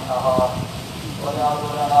وآناء النهار واجعله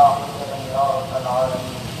لنا حجة يا رب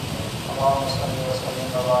العالمين. اللهم صل وسلم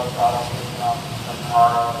وبارك على سيدنا محمد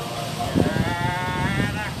وعلى آله وصحبه.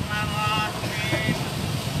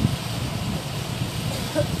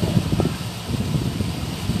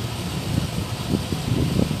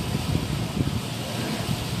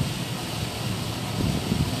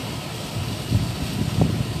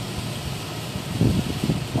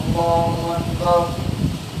 الله أكبر.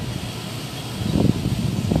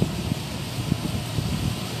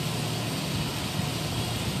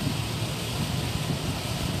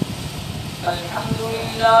 الحمد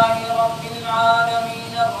لله رب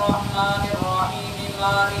العالمين الرحمن الرحيم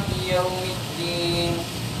مالك يوم الدين.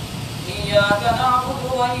 إياك نعبد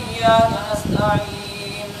وإياك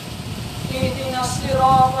نستعين. اهدنا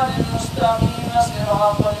الصراط المستقيم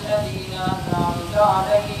صراط الذين أنعمت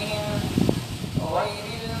عليهم غير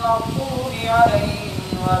المغضوب عليهم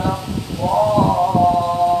ولا الضالين.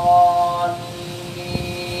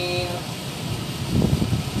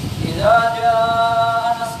 إذا جاء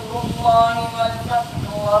نصر الله والفتح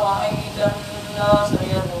ورأيت الناس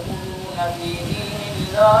يدخلون في دين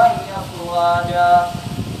الله أفواجا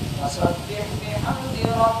فسبح بحمد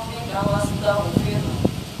ربك واستغفره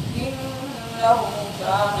إنه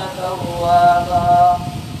كان توابا.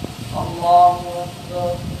 الله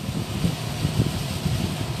أكبر.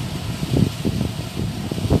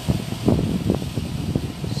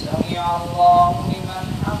 سمع الله لمن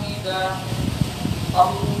حمده.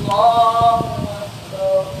 الله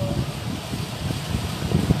أكبر.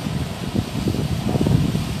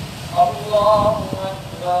 الله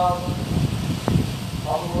أكبر.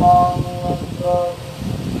 الله أكبر.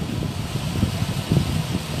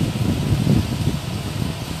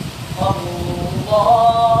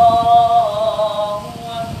 الله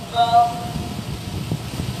أكبر.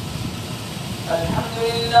 الحمد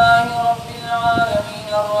لله رب العالمين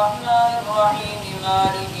الرحمن الرحيم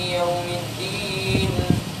مالك يوم الدين.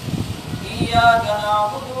 إياك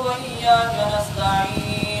نعبد وإياك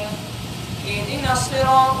نستعين. اهدنا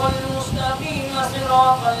الصراط المستقيم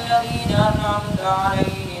صراط الذين أنعمت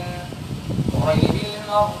عليهم غير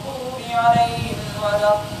المغضوب عليهم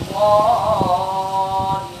ولا الضالين.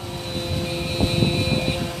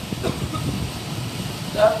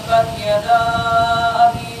 تبت يدا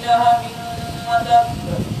أبي لهب وتب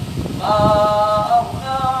ما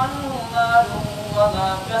أغنى عنه ماله وما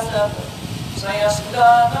كسب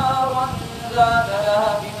سيصلى نارا ذات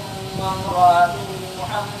لهب وامرأته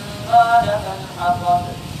حمالة الحطب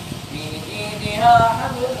في جيدها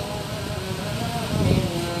حبل من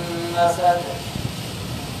مسد.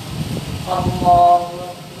 الله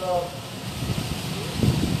أكبر.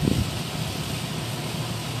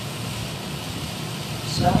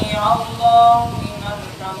 سمع الله لمن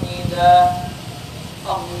حمده.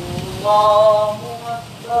 الله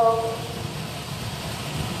أكبر.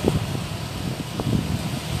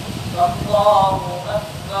 الله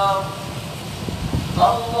أكبر.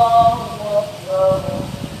 الله أكبر.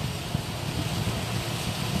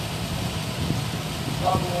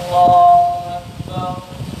 الله أكبر.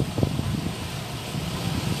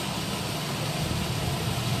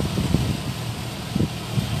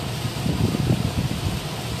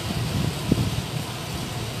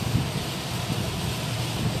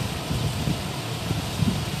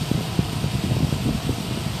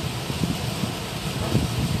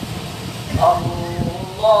 الله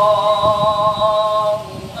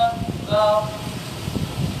أكبر.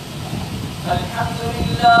 الحمد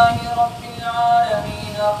لله رب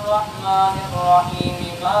العالمين الرحمن الرحيم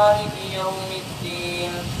مالك يوم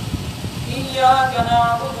الدين. إياك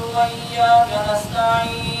نعبد وإياك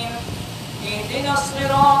نستعين. اهدنا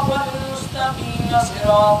الصراط المستقيم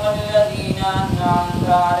صراط الذين أنعمت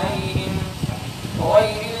عليهم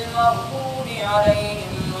غير المغضوب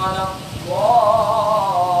عليهم ولا الضالين.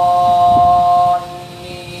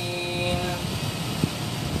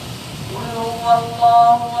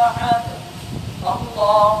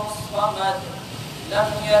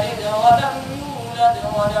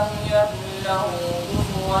 له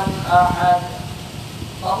كفوا أحد.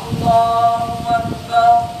 الله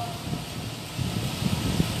أكبر.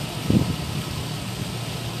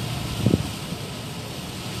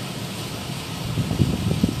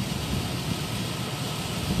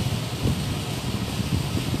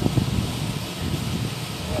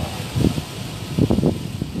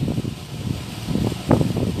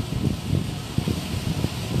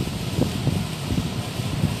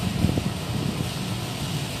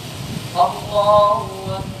 الله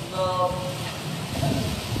أكبر.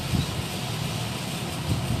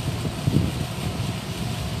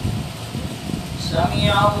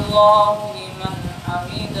 سمع الله لمن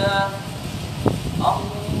حمده.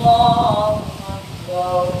 الله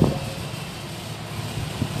أكبر.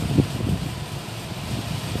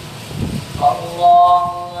 الله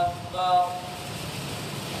أكبر.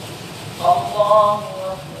 الله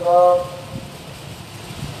أكبر.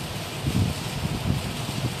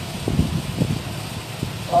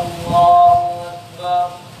 الله أكبر.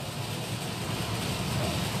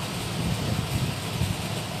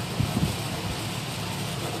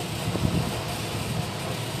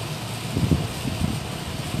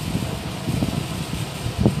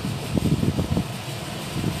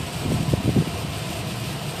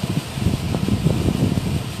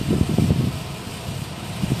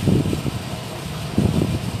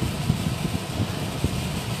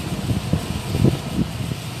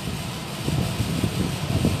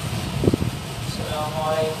 السلام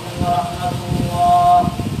عليكم ورحمة الله.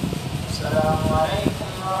 السلام عليكم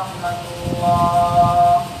ورحمة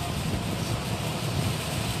الله.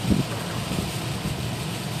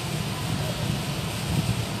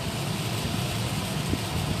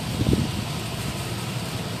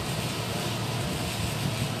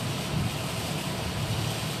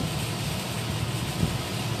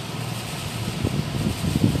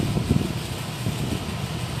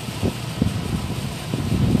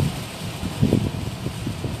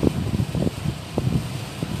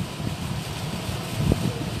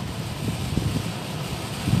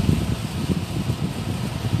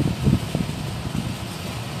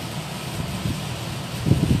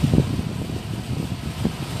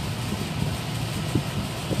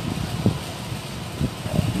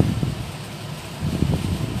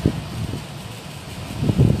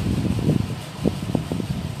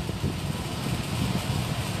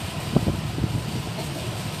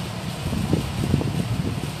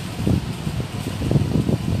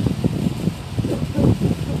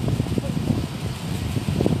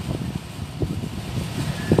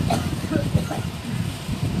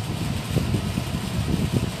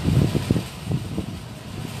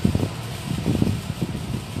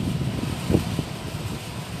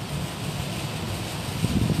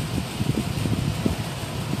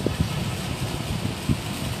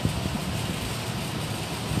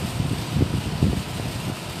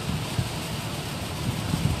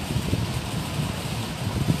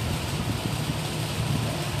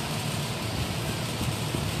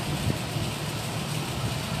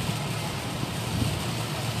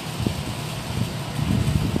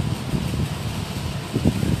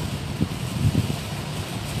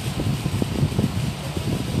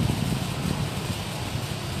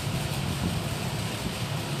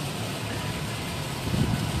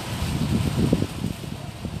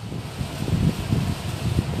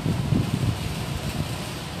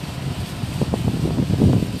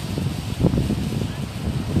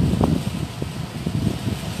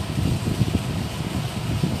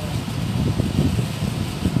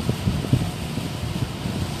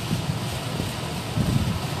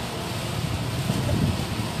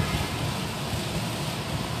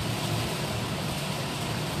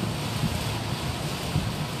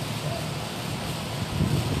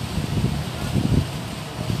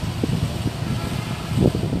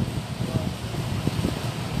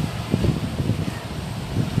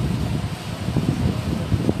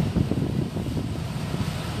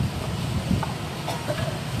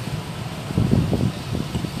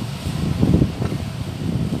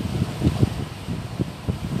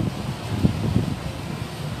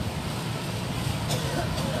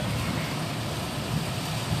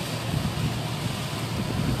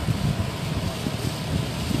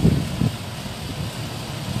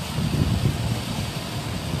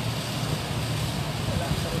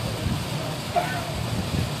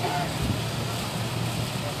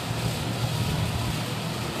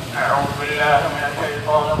 أعوذ بالله من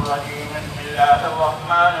الشيطان الرجيم. بسم الله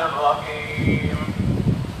الرحمن الرحيم.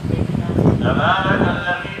 تبارك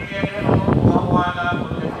الذي بيده الملك وهو على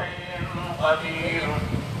كل شيء قدير.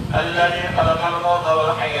 الذي خلق الموت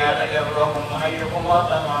والحياة ليبلوكم أيكم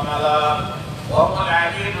أحسن عملا وهو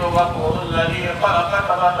العزيز الغفور. الذي خلق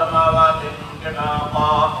سبع سماوات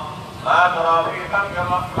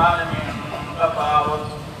التفاوت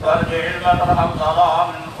فارجع البصر هل ترى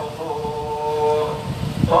من فطور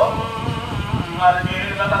ثم ارجع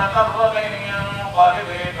البصر كرتين ينقلب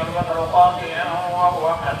إليك البصر خاسئا وهو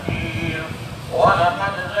حسير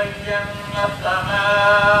ولقد زينا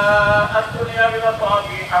السماء الدنيا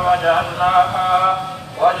بمصابيح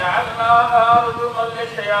وجعلناها رجوما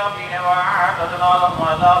للشياطين وأعتدنا لهم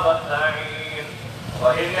عذاب السعير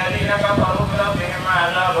وللذين كفروا بربهم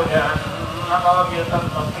عذاب جهنم وبئس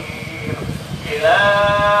المصير إذا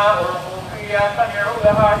ألقوا فيها سمعوا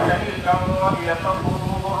لها شهيقا وهي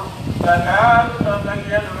تفور تكاد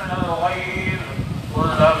تميز من الغيظ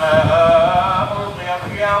كلما ألقي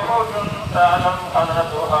فيها فوج سألهم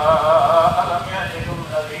خزنتها ألم يأتكم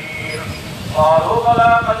نذير قالوا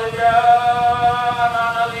بلى قد جاءنا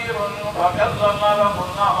نذير فكذبنا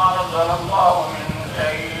وقلنا ما نزل الله من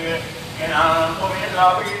شيء إن أنتم إلا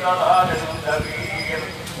في ضلال كبير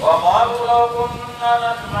وقالوا لو كنا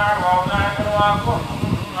نسمع أو نعقل ما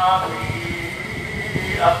كنا في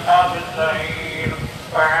أصحاب السعير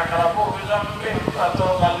فاعترفوا بذنبهم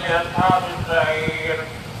فسوقا لأصحاب السعير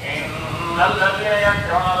إن الذين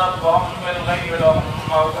يخشون ربهم بالغيب لهم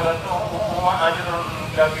مغفرة وأجر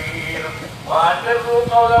كبير وأسروا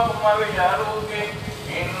قولكم وجهروا به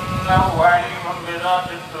إنه عليم بذات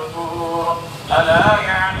الصدور ألا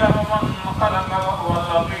يعلم من خلق وهو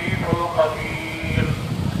اللطيف الخبير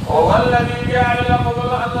هو الذي جعل لكم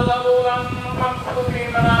الأرض ذلولا فامشوا في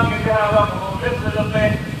مناكبها وكلوا من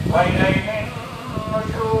رزقه وإليه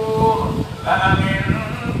النشور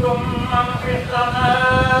أأمنتم من في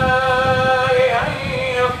السماء أن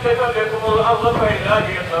يخسف بكم الأرض فإذا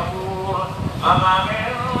هي تمور أم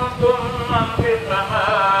أمنتم من في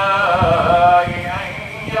السماء أن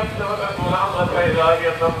يخسف بكم الأرض فإذا هي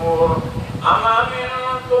تمور أم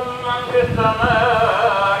أمنتم من في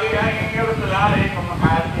السماء أن يرسل عليكم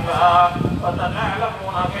حاسبا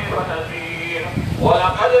فستعلمون كيف نذير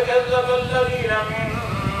ولقد كذب الذين من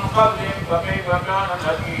قبلهم فكيف كان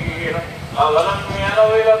نكير أولم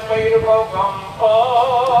يروا إلى الطير فوقهم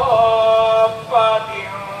صافات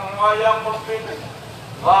ويقبضن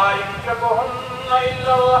ما يمسكهن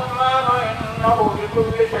إلا الرحمن إنه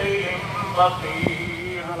بكل شيء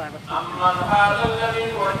بصير أمن هذا الذي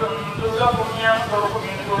هو جند لكم ينصركم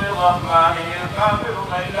من دون الرحمن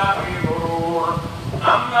الكافرون إلا في غرور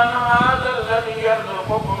أمن هذا الذي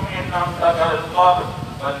يرزقكم إن أمسك رزقه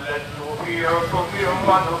بل لجوا في عتب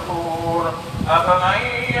ونفور أفمن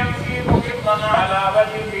يمشي مكبا على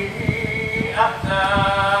وجهه أهدى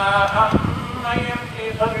أمن يمشي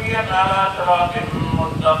سويا على صراط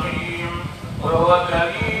مستقيم قل هو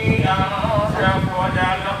الذي أنشأكم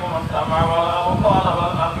وجعل لكم السمع والأبصار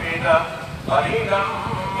والأفئدة قليلا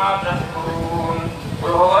ما تشكرون قل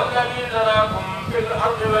هو الذي ذراكم في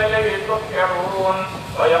الأرض وإليه تحشرون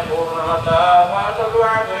ويقولون متى هذا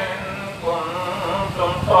الوعد إن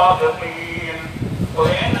كنتم صادقين قل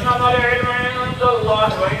إنما العلم عند الله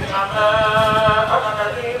وإنما أنا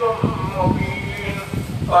نذير مبين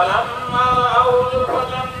فلما رأوا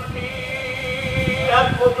زلفة سيئت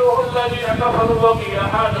وجوه الذين كفروا وقيل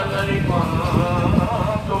هذا الذي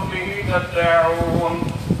كنتم به تدعون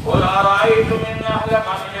قل أرأيتم إن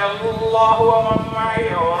أهلكني الله ومن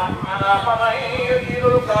معي ورحمنا فمن يجير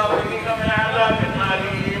الكافرين من عذاب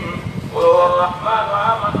أليم قل هو الرحمن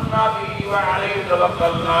آمنا به وعليه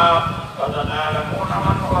توكلنا فستعلمون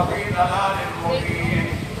من هو في ضلال مبين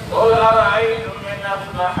قل أرأيتم إن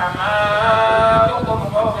أصبح ماؤكم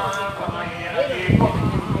غورا فمن يأتيكم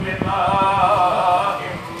بماء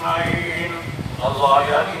معين الله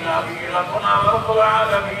يهدينا به لكنا ورب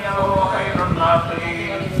العالمين وهو خير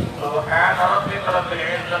الناصرين سبحان ربك رب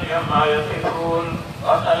العزة عما يصفون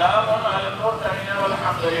وسلام على المرسلين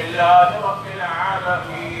والحمد لله رب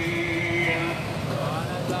العالمين.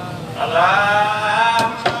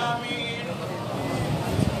 اللهم آمين.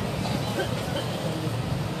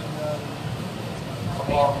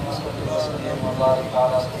 اللهم صل وسلم وبارك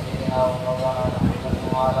على سيدنا ومولانا محمد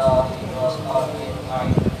وعلى آله وأصحابه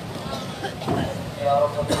أجمعين. يا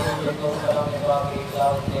رب السلام باقي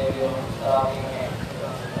تلاوت تراویح میں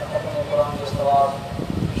اپنے قرآن کے ثواب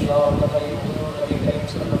یا رب نبی کریم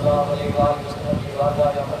صلی اللہ علیہ وسلم کی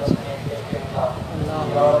بارگاہ اقدس میں پیش کرتا.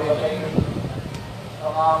 یا رب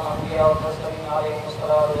تمام انبیاء اور مرسلین علیہم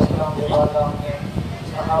السلام کی بارگاہ میں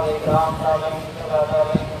صحابہ کرام تابعین تبع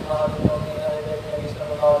تابعین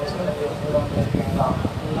صلی اللہ علیہ وسلم کے حضور میں پیش کرتا.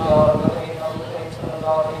 یا رب کریم صلی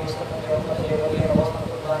اللہ علیہ وسلم کے امت کے ولی وسط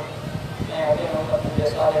میں علی محمد کے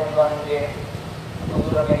سارے عنوان کے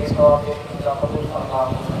حضور میں اس ثواب کا قبول فرما.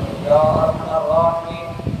 یا ارحم الراحمین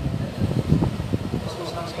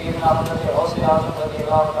خصوصاً سیدنا حضرت غوث اعظم رضی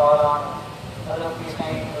اللہ تعالیٰ عنہ حضرت کی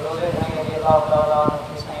سائیں روزے دھنی رضی اللہ تعالیٰ عنہ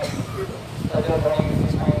کی سائیں धनी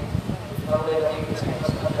की साईं नवरे धनी की साईं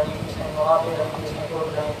मस्कन धनी की साईं मुहाते धनी की साईं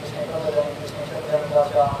कोट धनी की साईं कद धनी की साईं शक धनी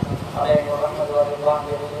बादशाह अलैहि रहमत व रिज़वान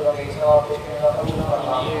के हुजूर में सवाब पेश करने का कबूल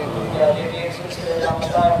फरमा या ये एक सिलसिले का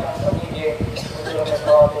मसाइल का सभी के हुजूर में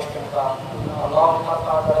सवाब पेश करने का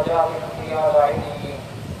अल्लाहुम्मा दरजात फिया राइनी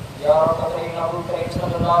या रब करीम नबी करीम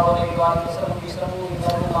सल्लल्लाहु अलैहि वसल्लम की समूरी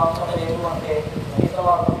मरहुमा समझे हुआ थे इस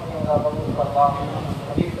सवाब करने का कबूल फरमा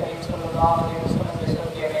नबी करीम सल्लल्लाहु अलैहि वसल्लम के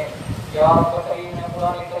सदक़े में या रब करीम ने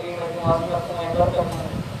कुरान करीम में जो अज़मत में बरकत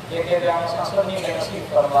लेके बयान ससनी के नसीब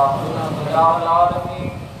फरमा या आलमीन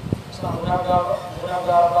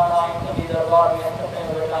गुनाहगार बनाए कभी दरबार में अपने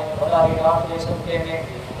बैठाएं भलाई रात के सदक़े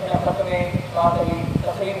में खत्म कादरी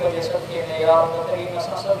तकरीब के सदक़े में या रब करीम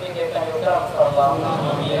ससनी के पहले करम फरमा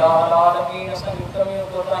या आलमीन सब कमियों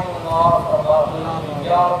को ताईं माफ फरमा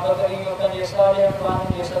या रब करीम के सारे अहवान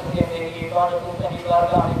के सदक़े में ये इबादत को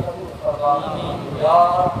बारगाह में कबूल फरमा या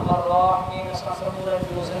अर्हमर्राहिमीन समूरन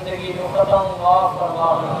जो जिंदगी जो खत्म माफ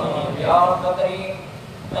फरमा या रब करीम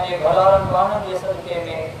के भलारन वाहन के सदक़े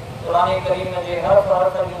में कुरान करीम में जे हर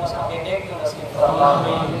हरफ जो असा के नेकी नसीब फरमा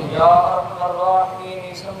या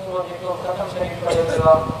अर्हमर्राहिमीन समूरो जो खत्म शरीफ पढ़े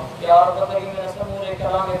हुआ या रब करीम ने समूरे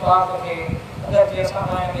कलाम पाक के अगर जे असा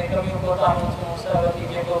में कमियों को ताईं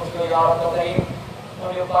सहवती जे को या रब करीम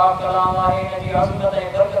जो पाक कलाम आहे इन जी अज़मत ऐं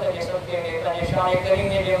बरकत जे सदक़े में पंहिंजे शान करीम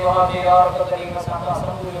जे वहाबे या रब करीम असां खां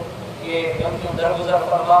समूरो ये गलतियों दरगुज़र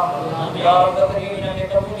फरमा या रब करीम इन जे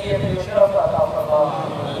क़बूलियत जो शरफ़ अता फरमा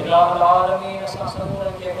या आलमीन असां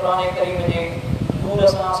समूरनि खे कुरान करीम जे नूर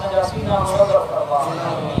सां असांजा सीना मुनव्वर फरमा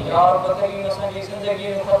या रब करीम असांजी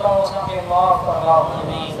ज़िंदगी जो ख़ताऊं असांखे माफ़ फरमा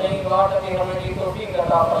सही वाट ते हलण जी तौफ़ीक़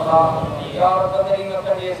अता फरमा या रब करीम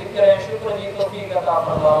पंहिंजे ज़िक्र ऐं शुक्र जी तौफ़ीक़ अता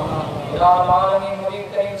फरमा या आलमीन हबीब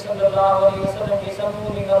करीम सल्लल्लाहु अलैहि वसल्लम जी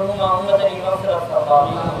समूरी मरहूमा उम्मत जी मग़फ़िरत फरमा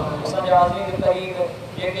असांजा अज़ीज़ करीब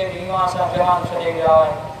जेके बीमार सां जहान छॾे विया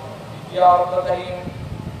आहिनि या रब करीम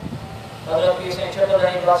हज़रत की से छत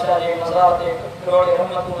रही बादशाह जे मज़ार ते करोड़े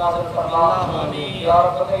रहमतूं नाज़िल फरमा या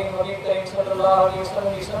रब करीम हबीब करीम सल्लल्लाहु अलैहि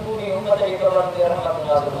वसल्लम जी समूरी उम्मत जी क़ब्रन ते रहमतूं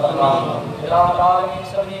नाज़िल फरमा या आलमीन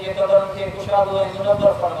सभिनी जे क़ब्रन खे कुशादो ऐं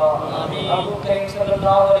मुनव्वर फरमा हबीब करीम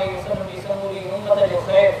सल्लल्लाहु अलैहि वसल्लम जी समूरी उम्मत जो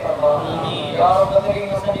ख़ैर फरमा या रब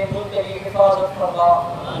करीम असांजे मुल्क जी हिफ़ाज़त फरमा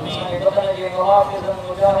असांजे वतन जे मुहाफ़िज़न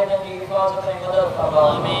मुजाहिदन जी हिफ़ाज़त ऐं मदद फरमा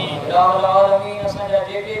या आलमीन असांजा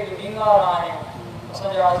जेके बि बीमार आहिनि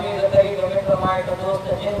असांजा अज़ीज़ करीब मिट माइट दोस्त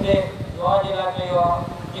जिन जे दुआ जे लाइ कयो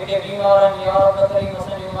आहे जेके बीमार आहिनि या रब करीम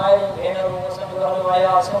असांजी माइरूं भेनरूं असांजो अहल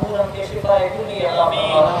वया समूरनि खे शिफ़ाए कुली अता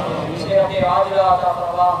फरमा सेहत आजिला अता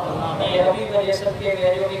फरमा ऐं हबीब जे सदक़े में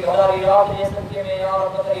अॼो की घरारी रात जे सदक़े में या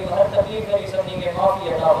रब करीम हर तकलीफ़ जी सभिनी खे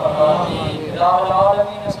माफ़ी अता फरमा या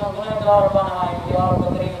आलमीन असां गुनहगार बना आहियूं या रब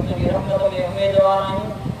करीम तुंहिंजी रहमत में उमेदवार आहियूं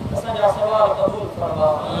असांजा सवाल क़बूल फरमा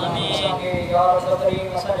असांखे या रब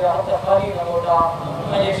करीम असांजा हथ ख़ाली न मोटा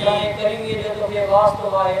पंहिंजे शान करीमी जो तोखे वास्तो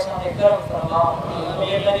आहे असांखे करम फरमा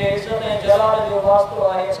पंहिंजे इज़त ऐं जलाल जो वास्तो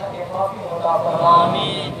आहे असांखे माफ़ी मोटा फरमा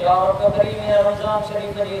या रब करीम रमज़ान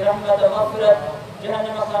शरीफ जी रहमत मग़फ़िरत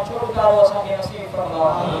जहन्नम खां छुटकारो असांखे नसीब फरमा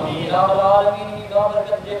या आलमीन जी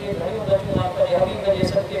बाबरकत जेके घणियूं बचियूं आहिनि पंहिंजे हबीब जे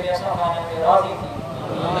सदक़े में असां खां हिननि खे राज़ी थी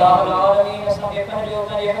या आलमीन असांखे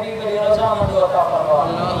पंहिंजे हबीब जो रज़ामंद अता फरमा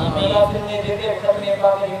महफ़िल में जेके ख़त्म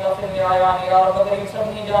पाक जी महफ़िल में आया आहिनि या रब करीम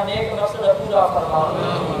सभिनी जा नेक मक़सद पूरा फरमा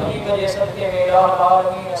हबीब जे सदक़े में या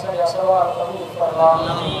आलमीन असांजा सवाल क़बूल फरमा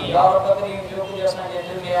या रब करीम जो कुझु असांजे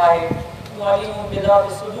दिलि में आहे मालियूं बिदात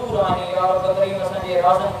सुदूर आहिनि या रब करीम असांजे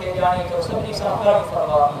राज़नि खे ॼाणी तो सभिनी सां करम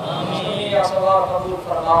फरमा सभिनी जा सवाल क़बूल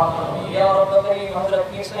फरमा या रब करीम हज़रत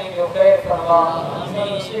की साईं जो ख़ैर फरमा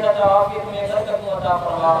सही सेहत आफ़ियत में बरकतूं अता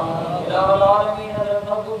फरमा या आलमीन हज़रत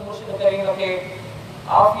महबूब मुर्शिद करीम खे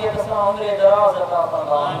आफियत सां उम्र दराज अता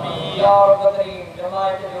फरमा या रब करीम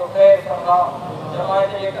जमायत जो ख़ैर फरमा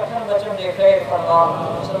जमायत जे कठन बचन जे ख़ैर फरमा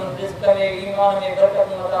मुस्लिम रिज़्क़ में ईमान में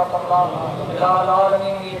बरकत अता फरमा या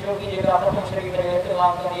आलमीन ये चौकी जेका खतम शरीफ जो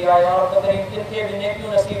इत्तमाम कंदी आहे या रब करीम किथे भी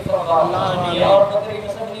नेकियूं नसीब फरमा या रब करीम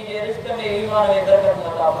सभिनी जे रिज़्क़ में ईमान में बरकत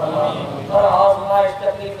अता फरमा हर आज़माइश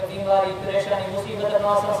तकलीफ़ बीमारी परेशानी मुसीबत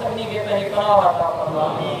मां सभिनी खे पंहिंजी पनाह अता फरमा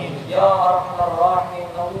या अर्हमर्राहिमीन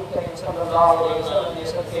महबूब करीम सल्लल्लाहु अलैहि वसल्लम जे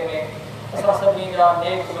सदक़े में असां सभिनी जा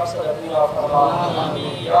नेक मक़सद पूरा फरमा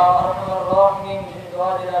या अर्हमर्राहिमीन जिन दुआ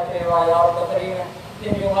जे लाइ कयो आहे या रब करीम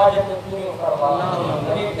तिन जूं हाजतूं पूरियूं फरमा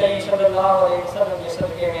हबीब करीम सल्लल्लाहु अलैहि वसल्लम जे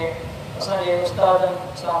सदक़े में असांजे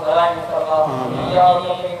उस्तादनि सां भलाइण फरमा या रब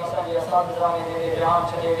करीम असांजे असातिज़ा में जेके जहान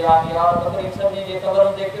छॾे विया आहिनि या रब करीम सभिनी जे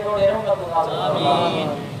क़ब्रनि ते करोड़े रहमतूं नाज़िल फरमा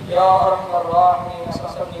या अर्हमर्राहिमीन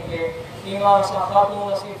असां सभिनी खे ایمان سے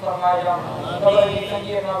خاتون نصیب فرمائے جا قبر کی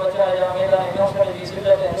تنگی کا بچائے جا میدان محشر کی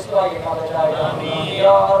ذلت رسوائی کا بچائے جا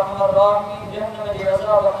یا ارحم الراحمین جہنم کی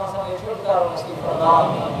عذاب کا سامنے چھٹکارا نصیب فرما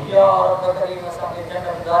یا رب کریم سامنے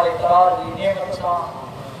جنت دار قرار دی نعمت سے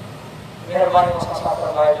مہربانی سے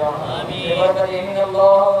فرمائے جا برکت ان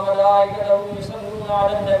اللہ وملائکتہ یصلون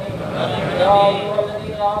علی النبی یا ایھا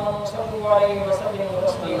الذین آمنوا صلوا علیہ وسلموا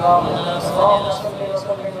تسلیما اللهم صل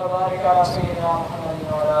وسلم وبارك على سيدنا محمد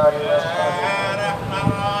وعلى آله وصحبه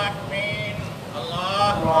الرحمن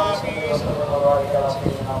اللهم صل وسلم وبارك على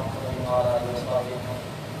سيدنا محمد وعلى آله وصحبه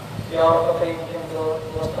یا رب کریم جن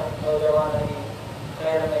دوستان نوجوان کی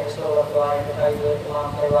خیر میں صحبت دعائیں مٹائی ہوئے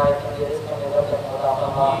تمام روایت کی رزق میں برکت عطا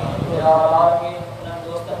فرما یا العالمین ان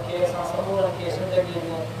دوستان کے سان صبر کی زندگی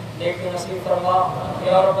میں نیکی نصیب فرما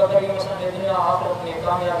یا رب کریم سان دنیا آخرت میں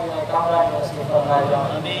کامیابی میں کامرانی نصیب فرما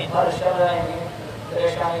ہر شر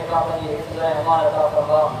پریشانی کا بنی حفظ امان عطا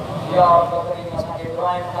فرما یا رب کریم سان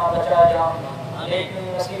ابراہیم کا بچایا جا نیکی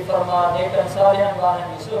نصیب فرما نیکن صالحان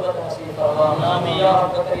بانن کی صحبت نصیب فرما یا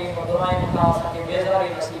رب کریم ابراہیم کا سان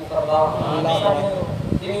بیزاری نصیب فرما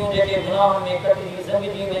دنوں جے گناہ میں کٹی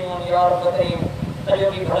زندگی میں یا رب کریم تجو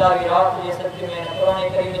کی بھلائی رات کے صدقے میں قرآن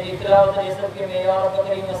کریم کی تلاوت کے صدقے میں یا رب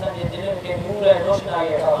کریم سان دلوں کے نور ہے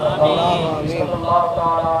روشنائی عطا فرما صلی اللہ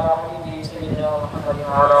تعالی علی حبیبہ سیدنا محمد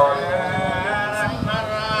وعلى آله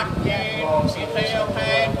في خير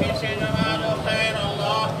في سجمال خير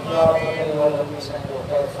الله يا رب العالمين والذي سنجو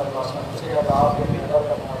خير فرما سنجد عافية من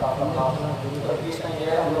بركة عطا فرما والذي سنجد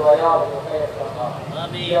أهل ويعرض خير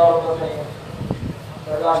فرما يا رب العالمين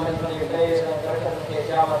درگاہ شریف کی فیض میں برکت کے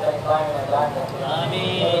قیامت قائم میں دائم رکھے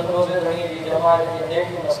آمین روزے دھنی کی جماعت کی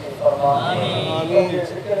نیکی نصیب فرما آمین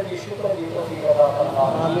ذکر کی شکر کی توفیق عطا فرما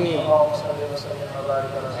آمین اللهم صل وسلم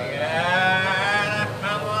وبارك على سيدنا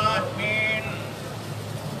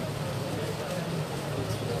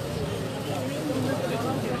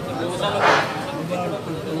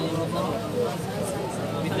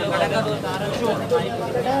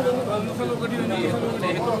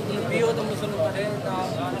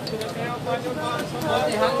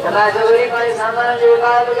जबरी भाई सामान जो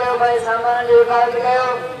काल गयो भाई सामान जो काल गयो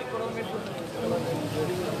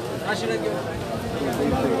राशिद के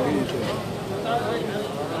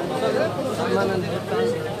सामान अंदर